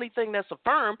want. The only thing that's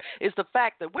affirmed is the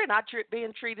fact that we're not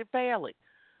being treated fairly.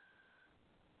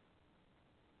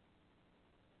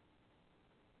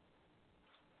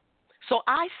 So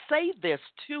I say this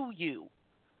to you.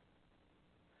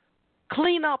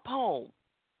 Clean up home.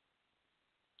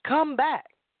 Come back.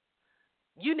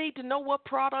 You need to know what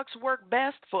products work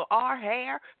best for our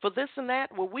hair, for this and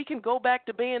that, where we can go back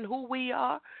to being who we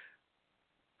are.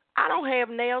 I don't have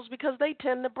nails because they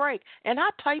tend to break, and I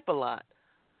type a lot.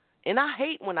 And I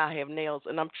hate when I have nails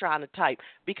and I'm trying to type,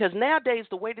 because nowadays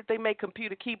the way that they make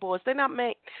computer keyboards, they're not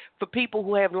made for people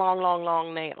who have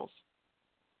long nails.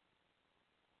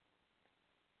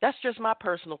 That's just my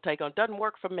personal take on it. Doesn't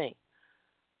work for me.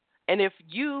 And if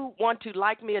you want to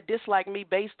like me or dislike me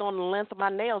based on the length of my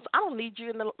nails, I don't need you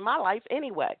in my life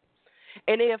anyway.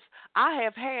 And if I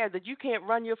have hair that you can't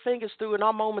run your fingers through in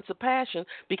our moments of passion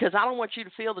because I don't want you to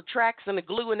feel the tracks and the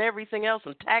glue and everything else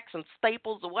and tacks and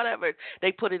staples or whatever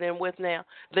they put it in with now,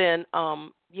 then,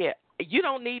 yeah, you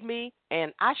don't need me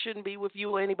and I shouldn't be with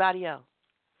you or anybody else.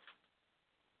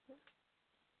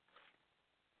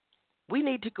 We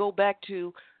need to go back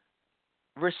to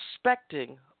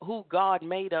respecting who God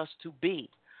made us to be.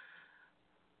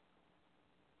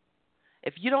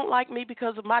 If you don't like me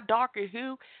because of my darker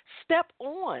hue, step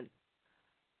on.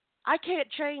 I can't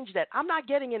change that. I'm not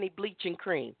getting any bleaching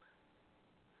cream.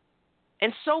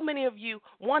 And so many of you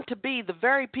want to be the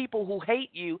very people who hate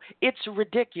you. It's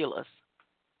ridiculous.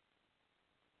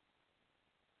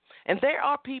 And there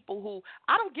are people who,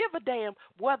 I don't give a damn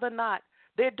whether or not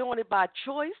they're doing it by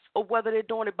choice or whether they're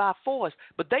doing it by force,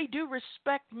 but they do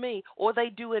respect me or they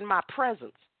do in my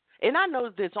presence. And I know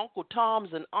there's Uncle Toms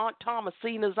and Aunt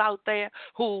Thomasinas out there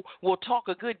who will talk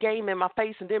a good game in my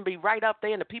face and then be right up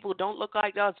there and the people who don't look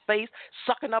like us face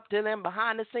sucking up to them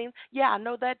behind the scenes. Yeah, I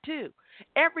know that too.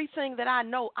 Everything that I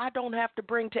know, I don't have to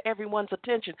bring to everyone's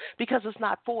attention because it's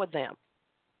not for them.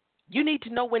 You need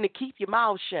to know when to keep your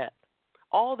mouth shut.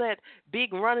 All that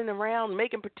big running around,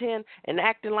 making pretend and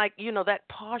acting like, that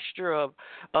posture of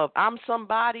I'm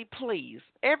somebody, please.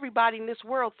 Everybody in this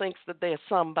world thinks that they're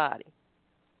somebody.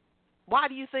 Why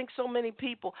do you think so many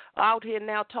people are out here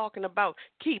now talking about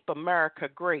keep America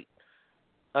great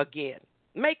again?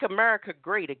 Make America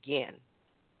great again.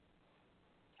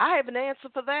 I have an answer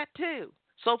for that too.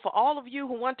 So for all of you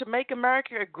who want to make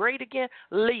America great again,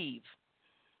 leave.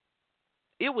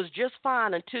 It was just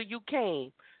fine until you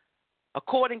came.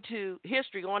 According to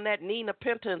history on that Nina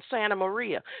Pinta in Santa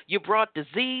Maria, you brought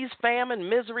disease, famine,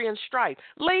 misery, and strife.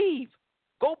 Leave.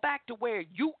 Go back to where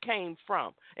you came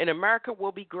from, and America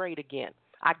will be great again.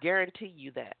 I guarantee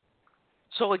you that.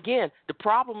 So, again, the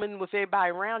problem isn't with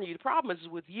everybody around you. The problem is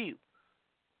with you.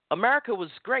 America was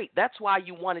great. That's why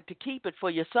you wanted to keep it for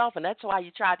yourself, and that's why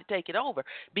you tried to take it over,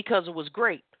 because it was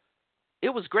great. It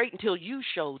was great until you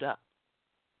showed up.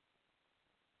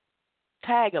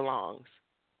 Tag-alongs.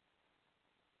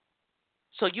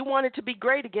 So you want it to be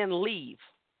great again, leave.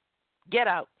 Get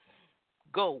out.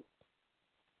 Go.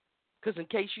 Because in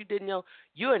case you didn't know,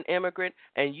 you're an immigrant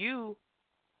and you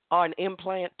are an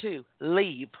implant too.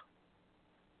 Leave.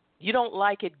 You don't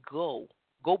like it, go.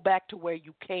 Go back to where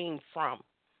you came from.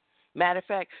 Matter of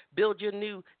fact, build your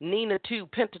new Nina 2,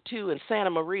 Pinta 2, and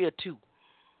Santa Maria 2.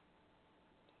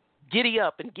 Giddy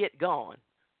up and get gone.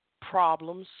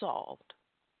 Problem solved.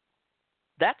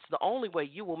 That's the only way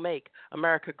you will make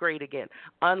America great again,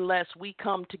 unless we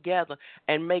come together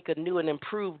and make a new and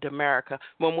improved America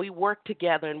when we work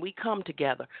together and we come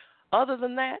together. Other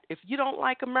than that, if you don't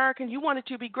like America and you want it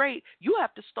to be great, you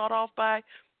have to start off by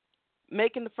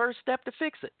making the first step to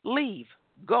fix it. Leave.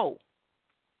 Go.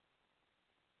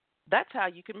 That's how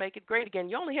you can make it great again.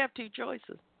 You only have two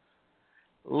choices.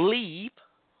 Leave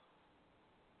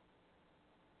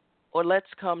or let's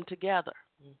come together.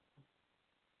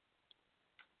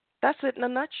 That's it in a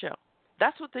nutshell.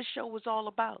 That's what this show was all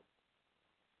about.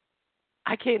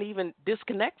 I can't even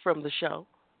disconnect from the show,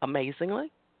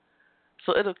 amazingly.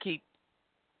 So it'll keep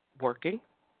working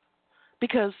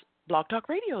because Blog Talk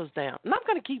Radio is down. And I'm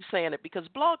going to keep saying it because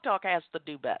Blog Talk has to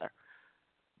do better.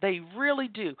 They really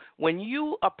do. When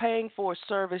you are paying for a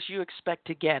service, you expect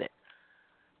to get it.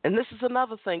 And this is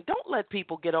another thing. Don't let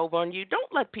people get over on you.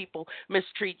 Don't let people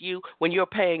mistreat you when you're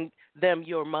paying them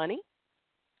your money.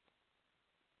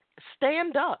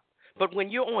 Stand up. But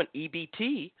when you're on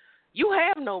EBT, you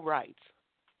have no rights.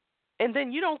 And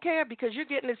then you don't care because you're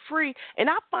getting it free. And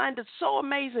I find it so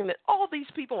amazing that all these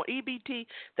people on EBT,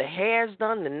 the hair's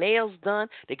done, the nails done,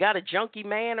 they got a junkie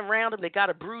man around them, they got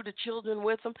a brood of children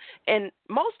with them, and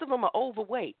most of them are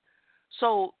overweight.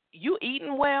 So you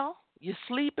eating well, you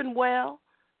sleeping well,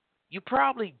 you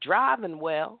probably driving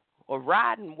well or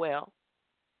riding well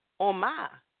on my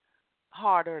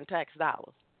hard-earned tax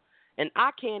dollars. And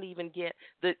I can't even get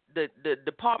the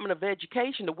Department of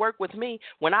Education to work with me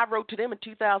when I wrote to them in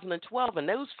 2012, and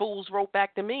those fools wrote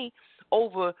back to me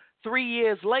over 3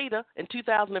 years later in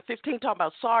 2015 talking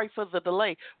about sorry for the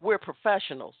delay. We're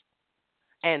professionals.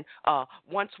 And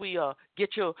once we get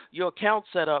your account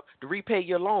set up to repay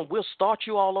your loan, we'll start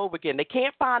you all over again. They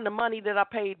can't find the money that I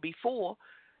paid before.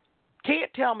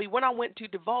 Can't tell me when I went to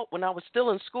default, when I was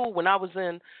still in school, when I was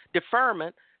in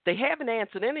deferment. They haven't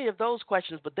answered any of those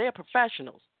questions, but they're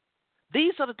professionals.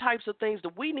 These are the types of things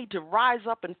that we need to rise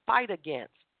up and fight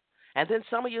against. And then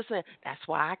some of you are saying, that's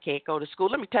why I can't go to school.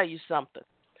 Let me tell you something.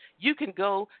 You can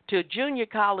go to a junior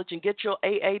college and get your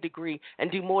AA degree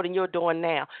and do more than you're doing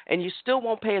now, and you still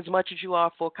won't pay as much as you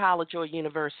are for college or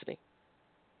university.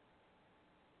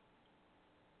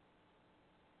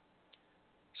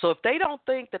 So if they don't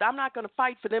think that I'm not going to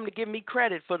fight for them to give me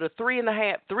credit for the three and a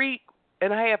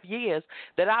half years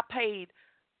that I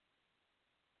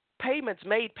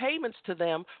made payments to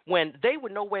them when they were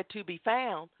nowhere to be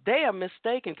found, they are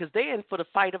mistaken, because they're in for the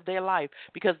fight of their life,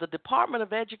 because the Department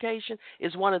of Education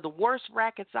is one of the worst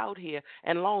rackets out here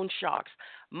and loan sharks.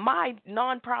 My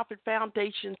nonprofit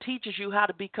foundation teaches you how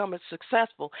to become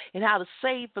successful and how to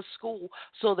save for school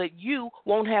so that you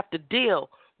won't have to deal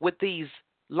with these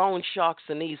loan sharks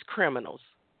and these criminals.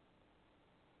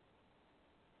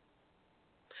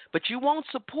 But you won't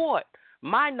support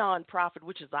my nonprofit,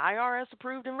 which is IRS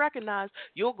approved and recognized.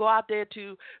 You'll go out there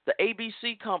to the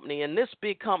ABC company and this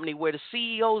big company where the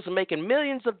CEOs are making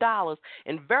millions of dollars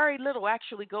and very little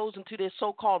actually goes into their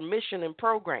so-called mission and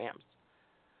programs.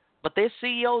 But their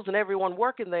CEOs and everyone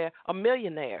working there are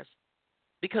millionaires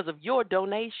because of your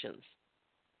donations.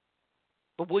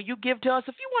 But will you give to us?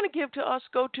 If you want to give to us,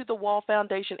 go to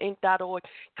thewallfoundationinc.org.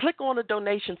 Click on the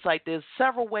donation site. There's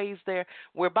several ways there.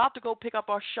 We're about to go pick up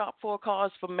our Shop for a Cause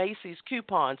for Macy's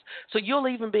coupons, so you'll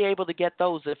even be able to get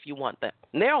those if you want them.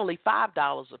 And they're only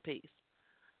 $5 a piece.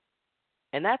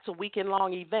 And that's a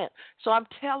weekend-long event. So I'm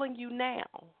telling you now,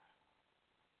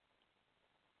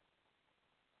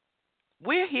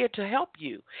 we're here to help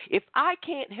you. If I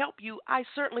can't help you, I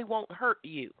certainly won't hurt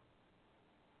you.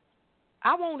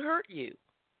 I won't hurt you.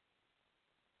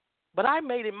 But I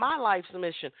made it my life's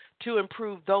mission to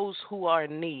improve those who are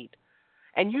in need.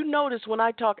 And you notice when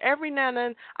I talk, every now and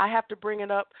then I have to bring it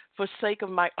up for sake of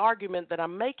my argument that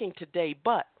I'm making today.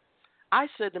 But I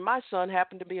said that my son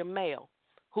happened to be a male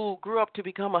who grew up to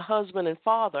become a husband and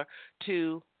father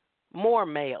to more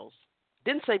males.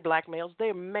 Didn't say black males.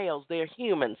 They're males. They're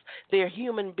humans. They're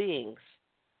human beings.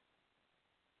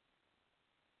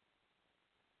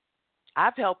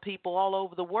 I've helped people all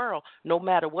over the world, no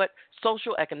matter what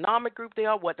social economic group they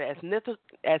are, what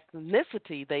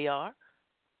ethnicity they are,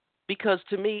 because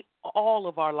to me, all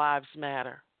of our lives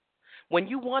matter. When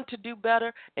you want to do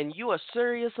better and you are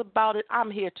serious about it, I'm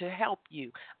here to help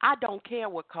you. I don't care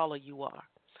what color you are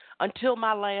until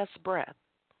my last breath.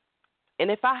 And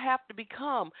if I have to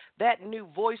become that new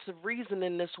voice of reason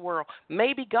in this world,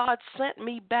 maybe God sent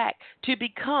me back to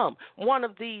become one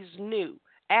of these new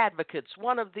advocates,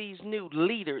 one of these new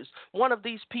leaders, one of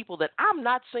these people that I'm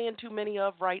not seeing too many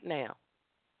of right now.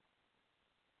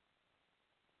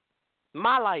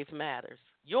 My life matters.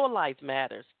 Your life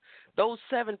matters. Those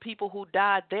 7 people who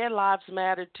died, their lives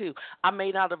mattered too. I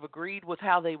may not have agreed with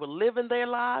how they were living their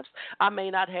lives. I may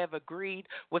not have agreed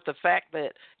with the fact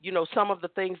that, some of the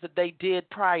things that they did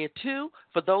prior to,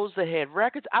 for those that had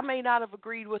records. I may not have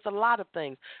agreed with a lot of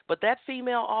things. But that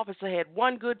female officer had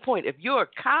one good point. If you're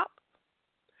a cop,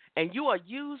 and you are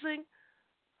using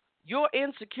your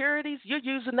insecurities, you're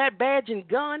using that badge and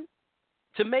gun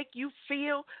to make you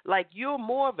feel like you're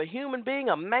more of a human being,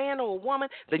 a man or a woman,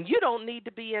 then you don't need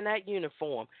to be in that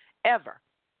uniform, ever.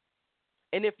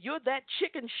 And if you're that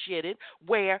chicken shitted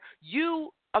where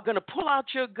you are going to pull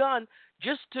out your gun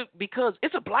just because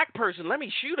it's a black person, let me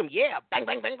shoot him, yeah, bang,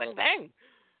 bang, bang, bang, bang.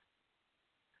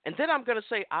 And then I'm going to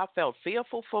say, I felt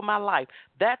fearful for my life.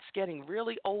 That's getting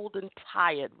really old and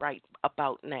tired right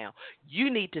about now.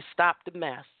 You need to stop the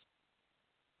mess.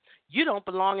 You don't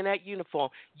belong in that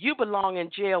uniform. You belong in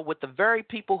jail with the very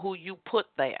people who you put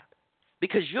there,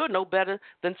 because you're no better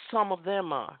than some of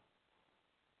them are.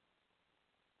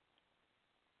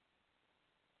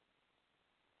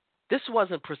 This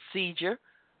wasn't procedure.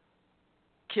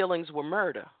 Killings were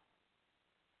murder.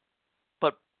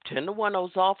 10 to 1,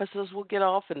 those officers will get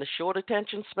off, and the short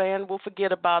attention span will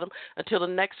forget about them until the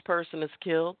next person is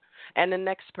killed, and the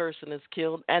next person is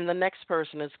killed, and the next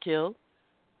person is killed.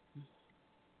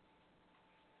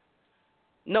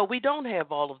 No, we don't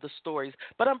have all of the stories,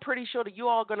 but I'm pretty sure that you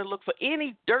all are going to look for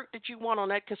any dirt that you want on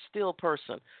that Castile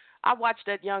person. I watched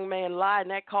that young man lie in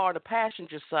that car on the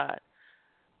passenger side,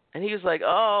 and he was like,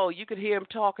 oh, you could hear him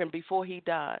talking before he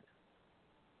died.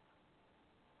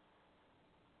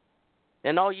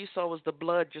 And all you saw was the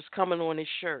blood just coming on his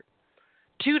shirt.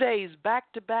 2 days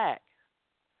back to back.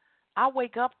 I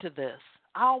wake up to this.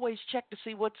 I always check to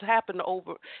see what's happened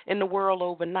over in the world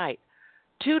overnight.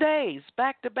 2 days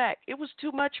back to back. It was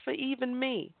too much for even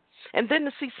me. And then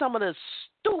to see some of the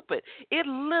stupid,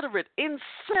 illiterate,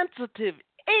 insensitive,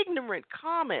 ignorant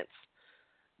comments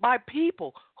by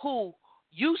people who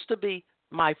used to be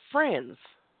my friends.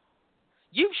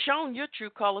 You've shown your true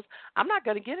colors. I'm not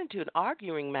going to get into an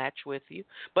arguing match with you,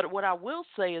 but what I will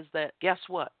say is that, guess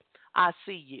what? I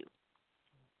see you.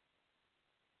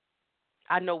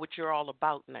 I know what you're all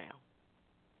about now.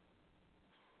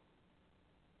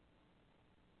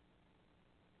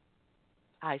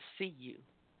 I see you.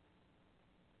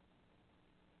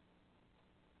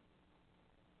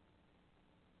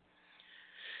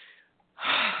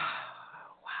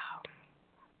 Wow.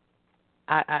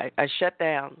 I shut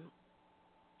down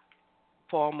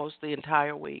for almost the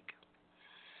entire week.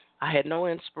 I had no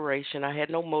inspiration. I had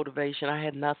no motivation. I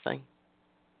had nothing.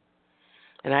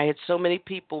 And I had so many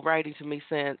people writing to me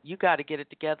saying, "You got to get it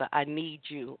together. I need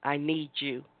you. I need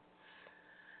you."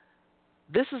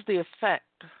 This is the effect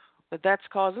that that's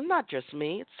causing, not just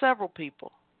me, it's several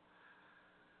people.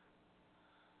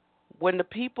 When the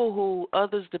people who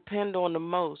others depend on the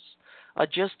most are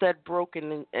just that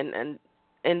broken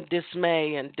and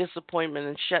dismay and disappointment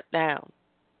and shut down,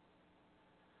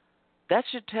 that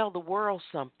should tell the world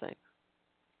something.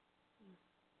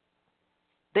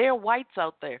 There are whites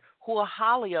out there who are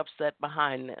highly upset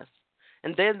behind this.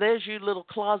 And then there's you little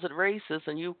closet racists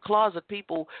and you closet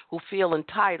people who feel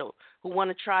entitled, who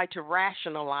want to try to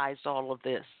rationalize all of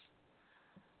this.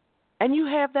 And you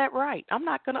have that right. I'm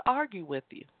not going to argue with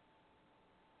you.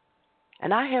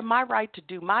 And I have my right to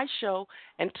do my show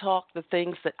and talk the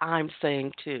things that I'm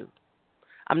saying too.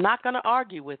 I'm not going to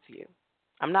argue with you.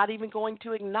 I'm not even going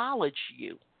to acknowledge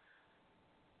you.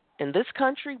 In this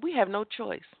country, we have no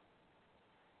choice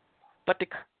but to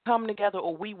come together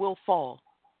or we will fall.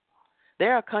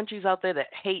 There are countries out there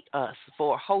that hate us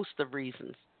for a host of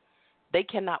reasons. They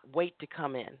cannot wait to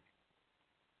come in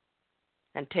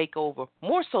and take over,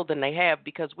 more so than they have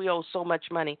because we owe so much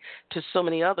money to so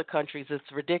many other countries,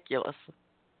 it's ridiculous.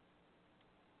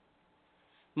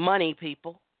 Money,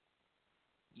 people.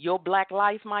 Your black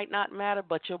life might not matter,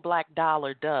 but your black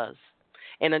dollar does.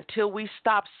 And until we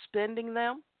stop spending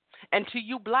them, and to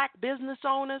you black business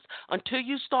owners, until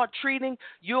you start treating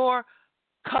your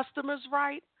customers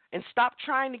right and stop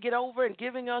trying to get over and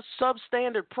giving us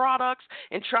substandard products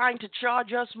and trying to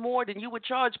charge us more than you would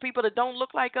charge people that don't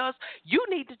look like us, you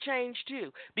need to change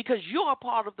too because you're a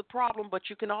part of the problem, but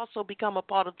you can also become a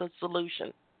part of the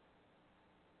solution.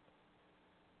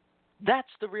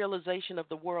 That's the realization of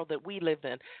the world that we live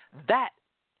in. That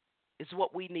is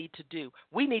what we need to do.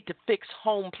 We need to fix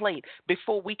home plate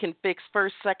before we can fix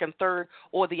first, second, third,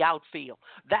 or the outfield.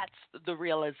 That's the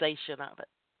realization of it.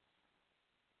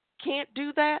 Can't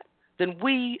do that, then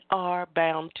we are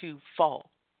bound to fall.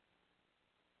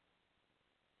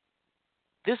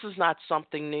 This is not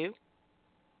something new.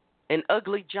 An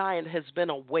ugly giant has been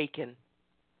awakened.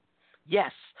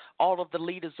 Yes, all of the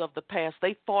leaders of the past,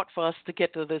 they fought for us to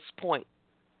get to this point.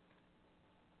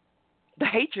 The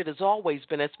hatred has always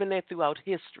been, it's been there throughout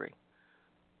history.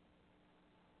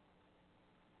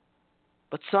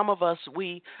 But some of us,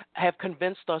 we have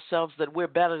convinced ourselves that we're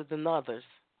better than others.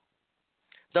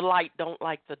 The light don't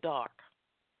like the dark.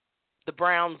 The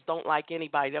browns don't like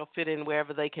anybody. They'll fit in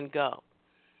wherever they can go.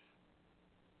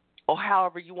 Or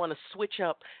however you want to switch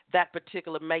up that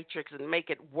particular matrix and make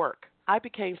it work. I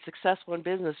became successful in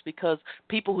business because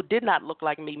people who did not look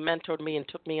like me mentored me and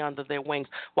took me under their wings,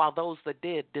 while those that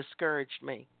did discouraged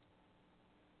me.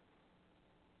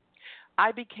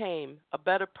 I became a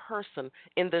better person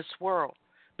in this world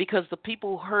because the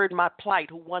people who heard my plight,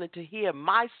 who wanted to hear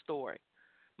my story,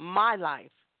 my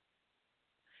life,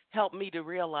 helped me to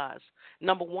realize,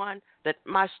 number one, that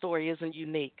my story isn't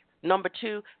unique. Number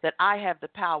two, that I have the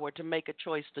power to make a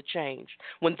choice to change.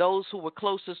 When those who were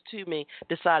closest to me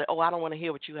decided, I don't want to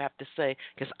hear what you have to say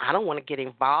because I don't want to get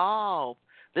involved.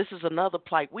 This is another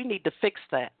plight. We need to fix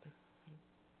that.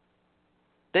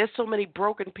 There's so many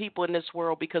broken people in this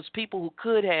world because people who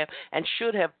could have and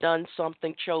should have done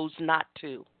something chose not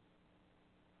to.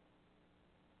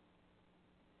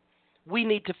 We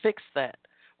need to fix that.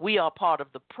 We are part of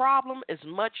the problem as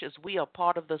much as we are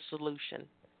part of the solution.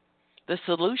 The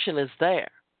solution is there.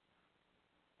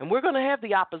 And we're going to have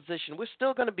the opposition. We're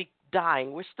still going to be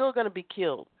dying. We're still going to be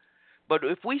killed. But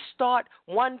if we start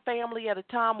one family at a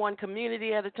time, one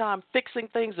community at a time, fixing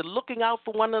things and looking out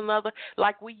for one another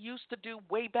like we used to do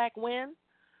way back when,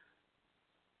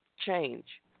 change.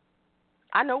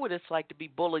 I know what it's like to be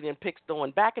bullied and picked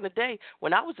on. Back in the day,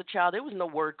 when I was a child, there was no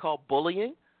word called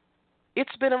bullying.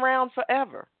 It's been around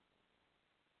forever.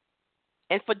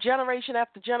 And for generation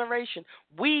after generation,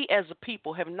 we as a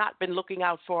people have not been looking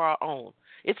out for our own.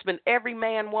 It's been every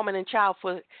man, woman, and child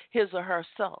for his or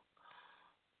herself.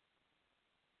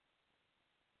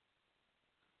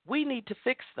 We need to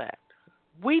fix that.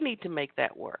 We need to make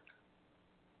that work.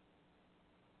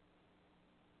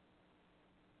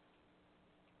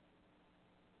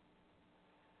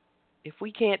 If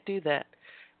we can't do that,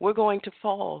 we're going to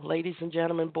fall, ladies and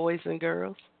gentlemen, boys and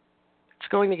girls. It's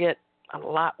going to get a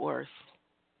lot worse.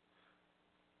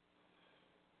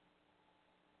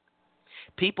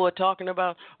 People are talking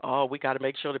about, we got to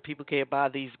make sure that people can't buy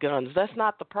these guns. That's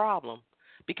not the problem.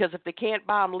 Because if they can't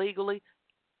buy them legally,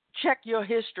 Check your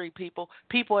history, people.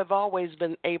 People have always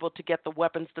been able to get the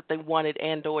weapons that they wanted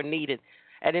and or needed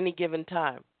at any given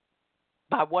time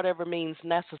by whatever means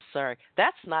necessary.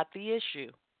 That's not the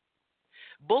issue.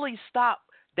 Bullies stop.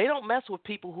 They don't mess with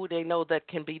people who they know that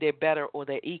can be their better or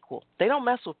their equal. They don't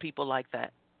mess with people like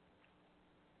that.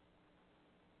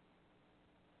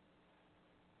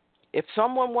 If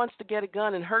someone wants to get a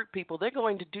gun and hurt people, they're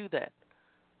going to do that.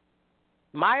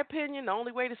 My opinion, the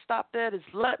only way to stop that is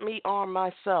let me arm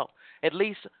myself. At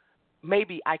least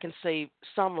maybe I can save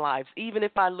some lives. Even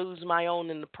if I lose my own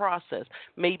in the process,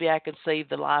 maybe I can save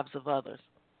the lives of others.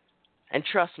 And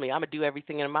trust me, I'm going to do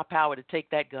everything in my power to take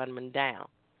that gunman down.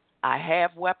 I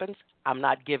have weapons. I'm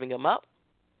not giving them up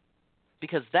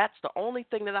because that's the only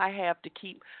thing that I have to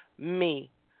keep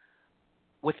me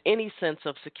with any sense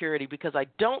of security, because I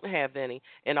don't have any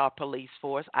in our police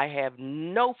force. I have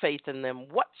no faith in them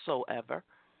whatsoever.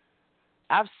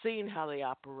 I've seen how they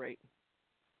operate.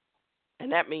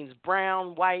 And that means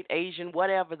brown, white, Asian,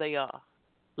 whatever they are.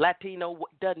 Latino,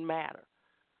 doesn't matter.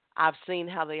 I've seen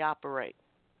how they operate.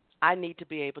 I need to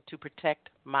be able to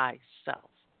protect myself.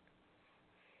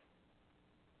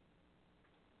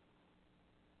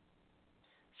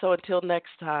 So until next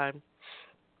time,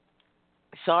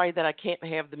 sorry that I can't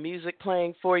have the music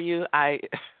playing for you.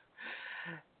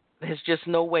 There's just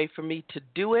no way for me to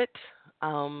do it.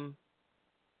 I'm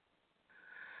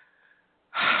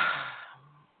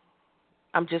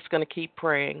just going to keep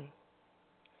praying.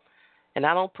 And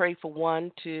I don't pray for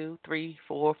 1, 2, 3,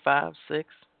 4, 5, 6.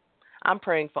 I'm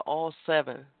praying for all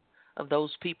 7 of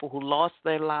those people who lost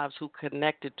their lives, who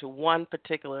connected to one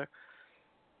particular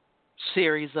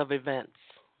series of events.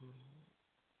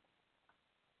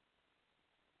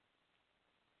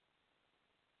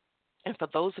 And for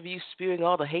those of you spewing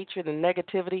all the hatred and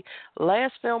negativity,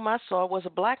 last film I saw was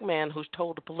a black man who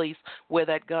told the police where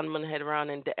that gunman had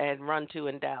run to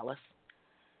in Dallas.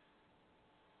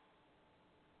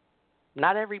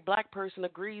 Not every black person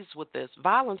agrees with this.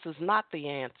 Violence is not the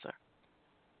answer.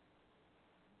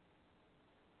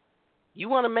 You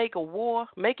want to make a war?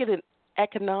 Make it an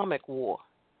economic war.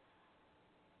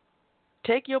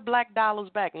 Take your black dollars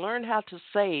back. Learn how to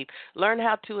save. Learn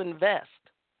how to invest.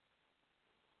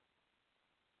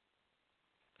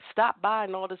 Stop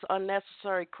buying all this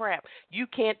unnecessary crap you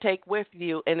can't take with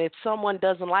you, and if someone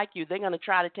doesn't like you, they're going to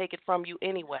try to take it from you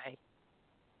anyway.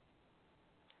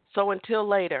 So until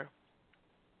later,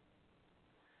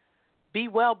 be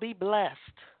well, be blessed.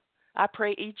 I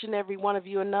pray each and every one of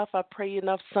you enough. I pray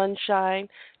enough sunshine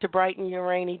to brighten your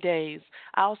rainy days.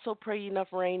 I also pray you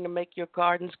enough rain to make your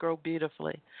gardens grow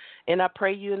beautifully. And I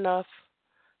pray you enough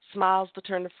smiles to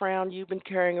turn the frown you've been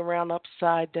carrying around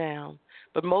upside down.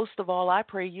 But most of all, I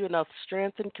pray you enough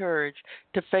strength and courage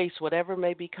to face whatever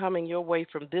may be coming your way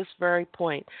from this very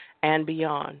point and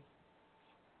beyond.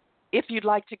 If you'd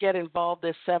like to get involved,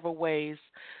 there's several ways.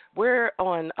 We're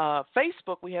on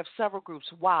Facebook. We have several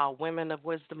groups. WOW, Women of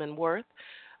Wisdom and Worth.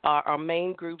 Our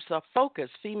main groups are Focus,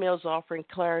 Females Offering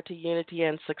Clarity, Unity,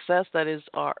 and Success. That is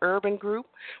our urban group.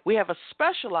 We have a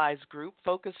specialized group,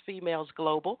 Focus Females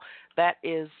Global. That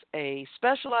is a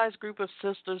specialized group of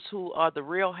sisters who are the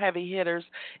real heavy hitters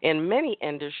in many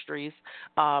industries.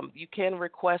 You can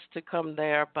request to come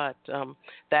there, but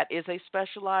that is a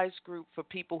specialized group for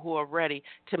people who are ready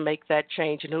to make that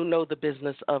change and who know the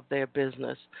business of their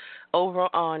business.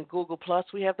 Over on Google+,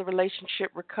 we have the Relationship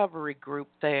Recovery Group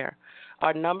there.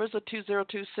 Our numbers are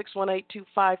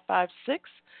 202-618-2556.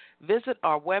 Visit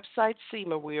our website,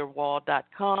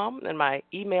 cmariawall.com, and my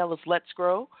email is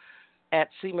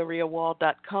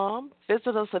letsgrow@cmariawall.com.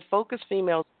 Visit us at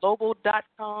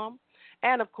focusfemalesglobal.com,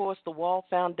 and, of course, the Wall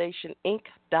Foundation,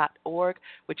 Inc.org,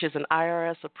 which is an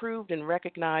IRS-approved and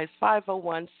recognized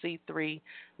 501c3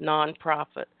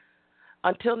 nonprofit.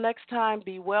 Until next time,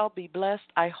 be well, be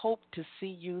blessed. I hope to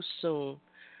see you soon.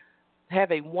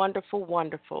 Have a wonderful,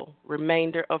 wonderful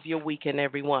remainder of your weekend,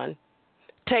 everyone.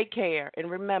 Take care, and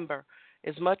remember,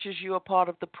 as much as you are part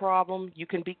of the problem, you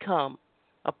can become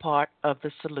a part of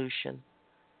the solution.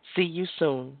 See you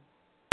soon.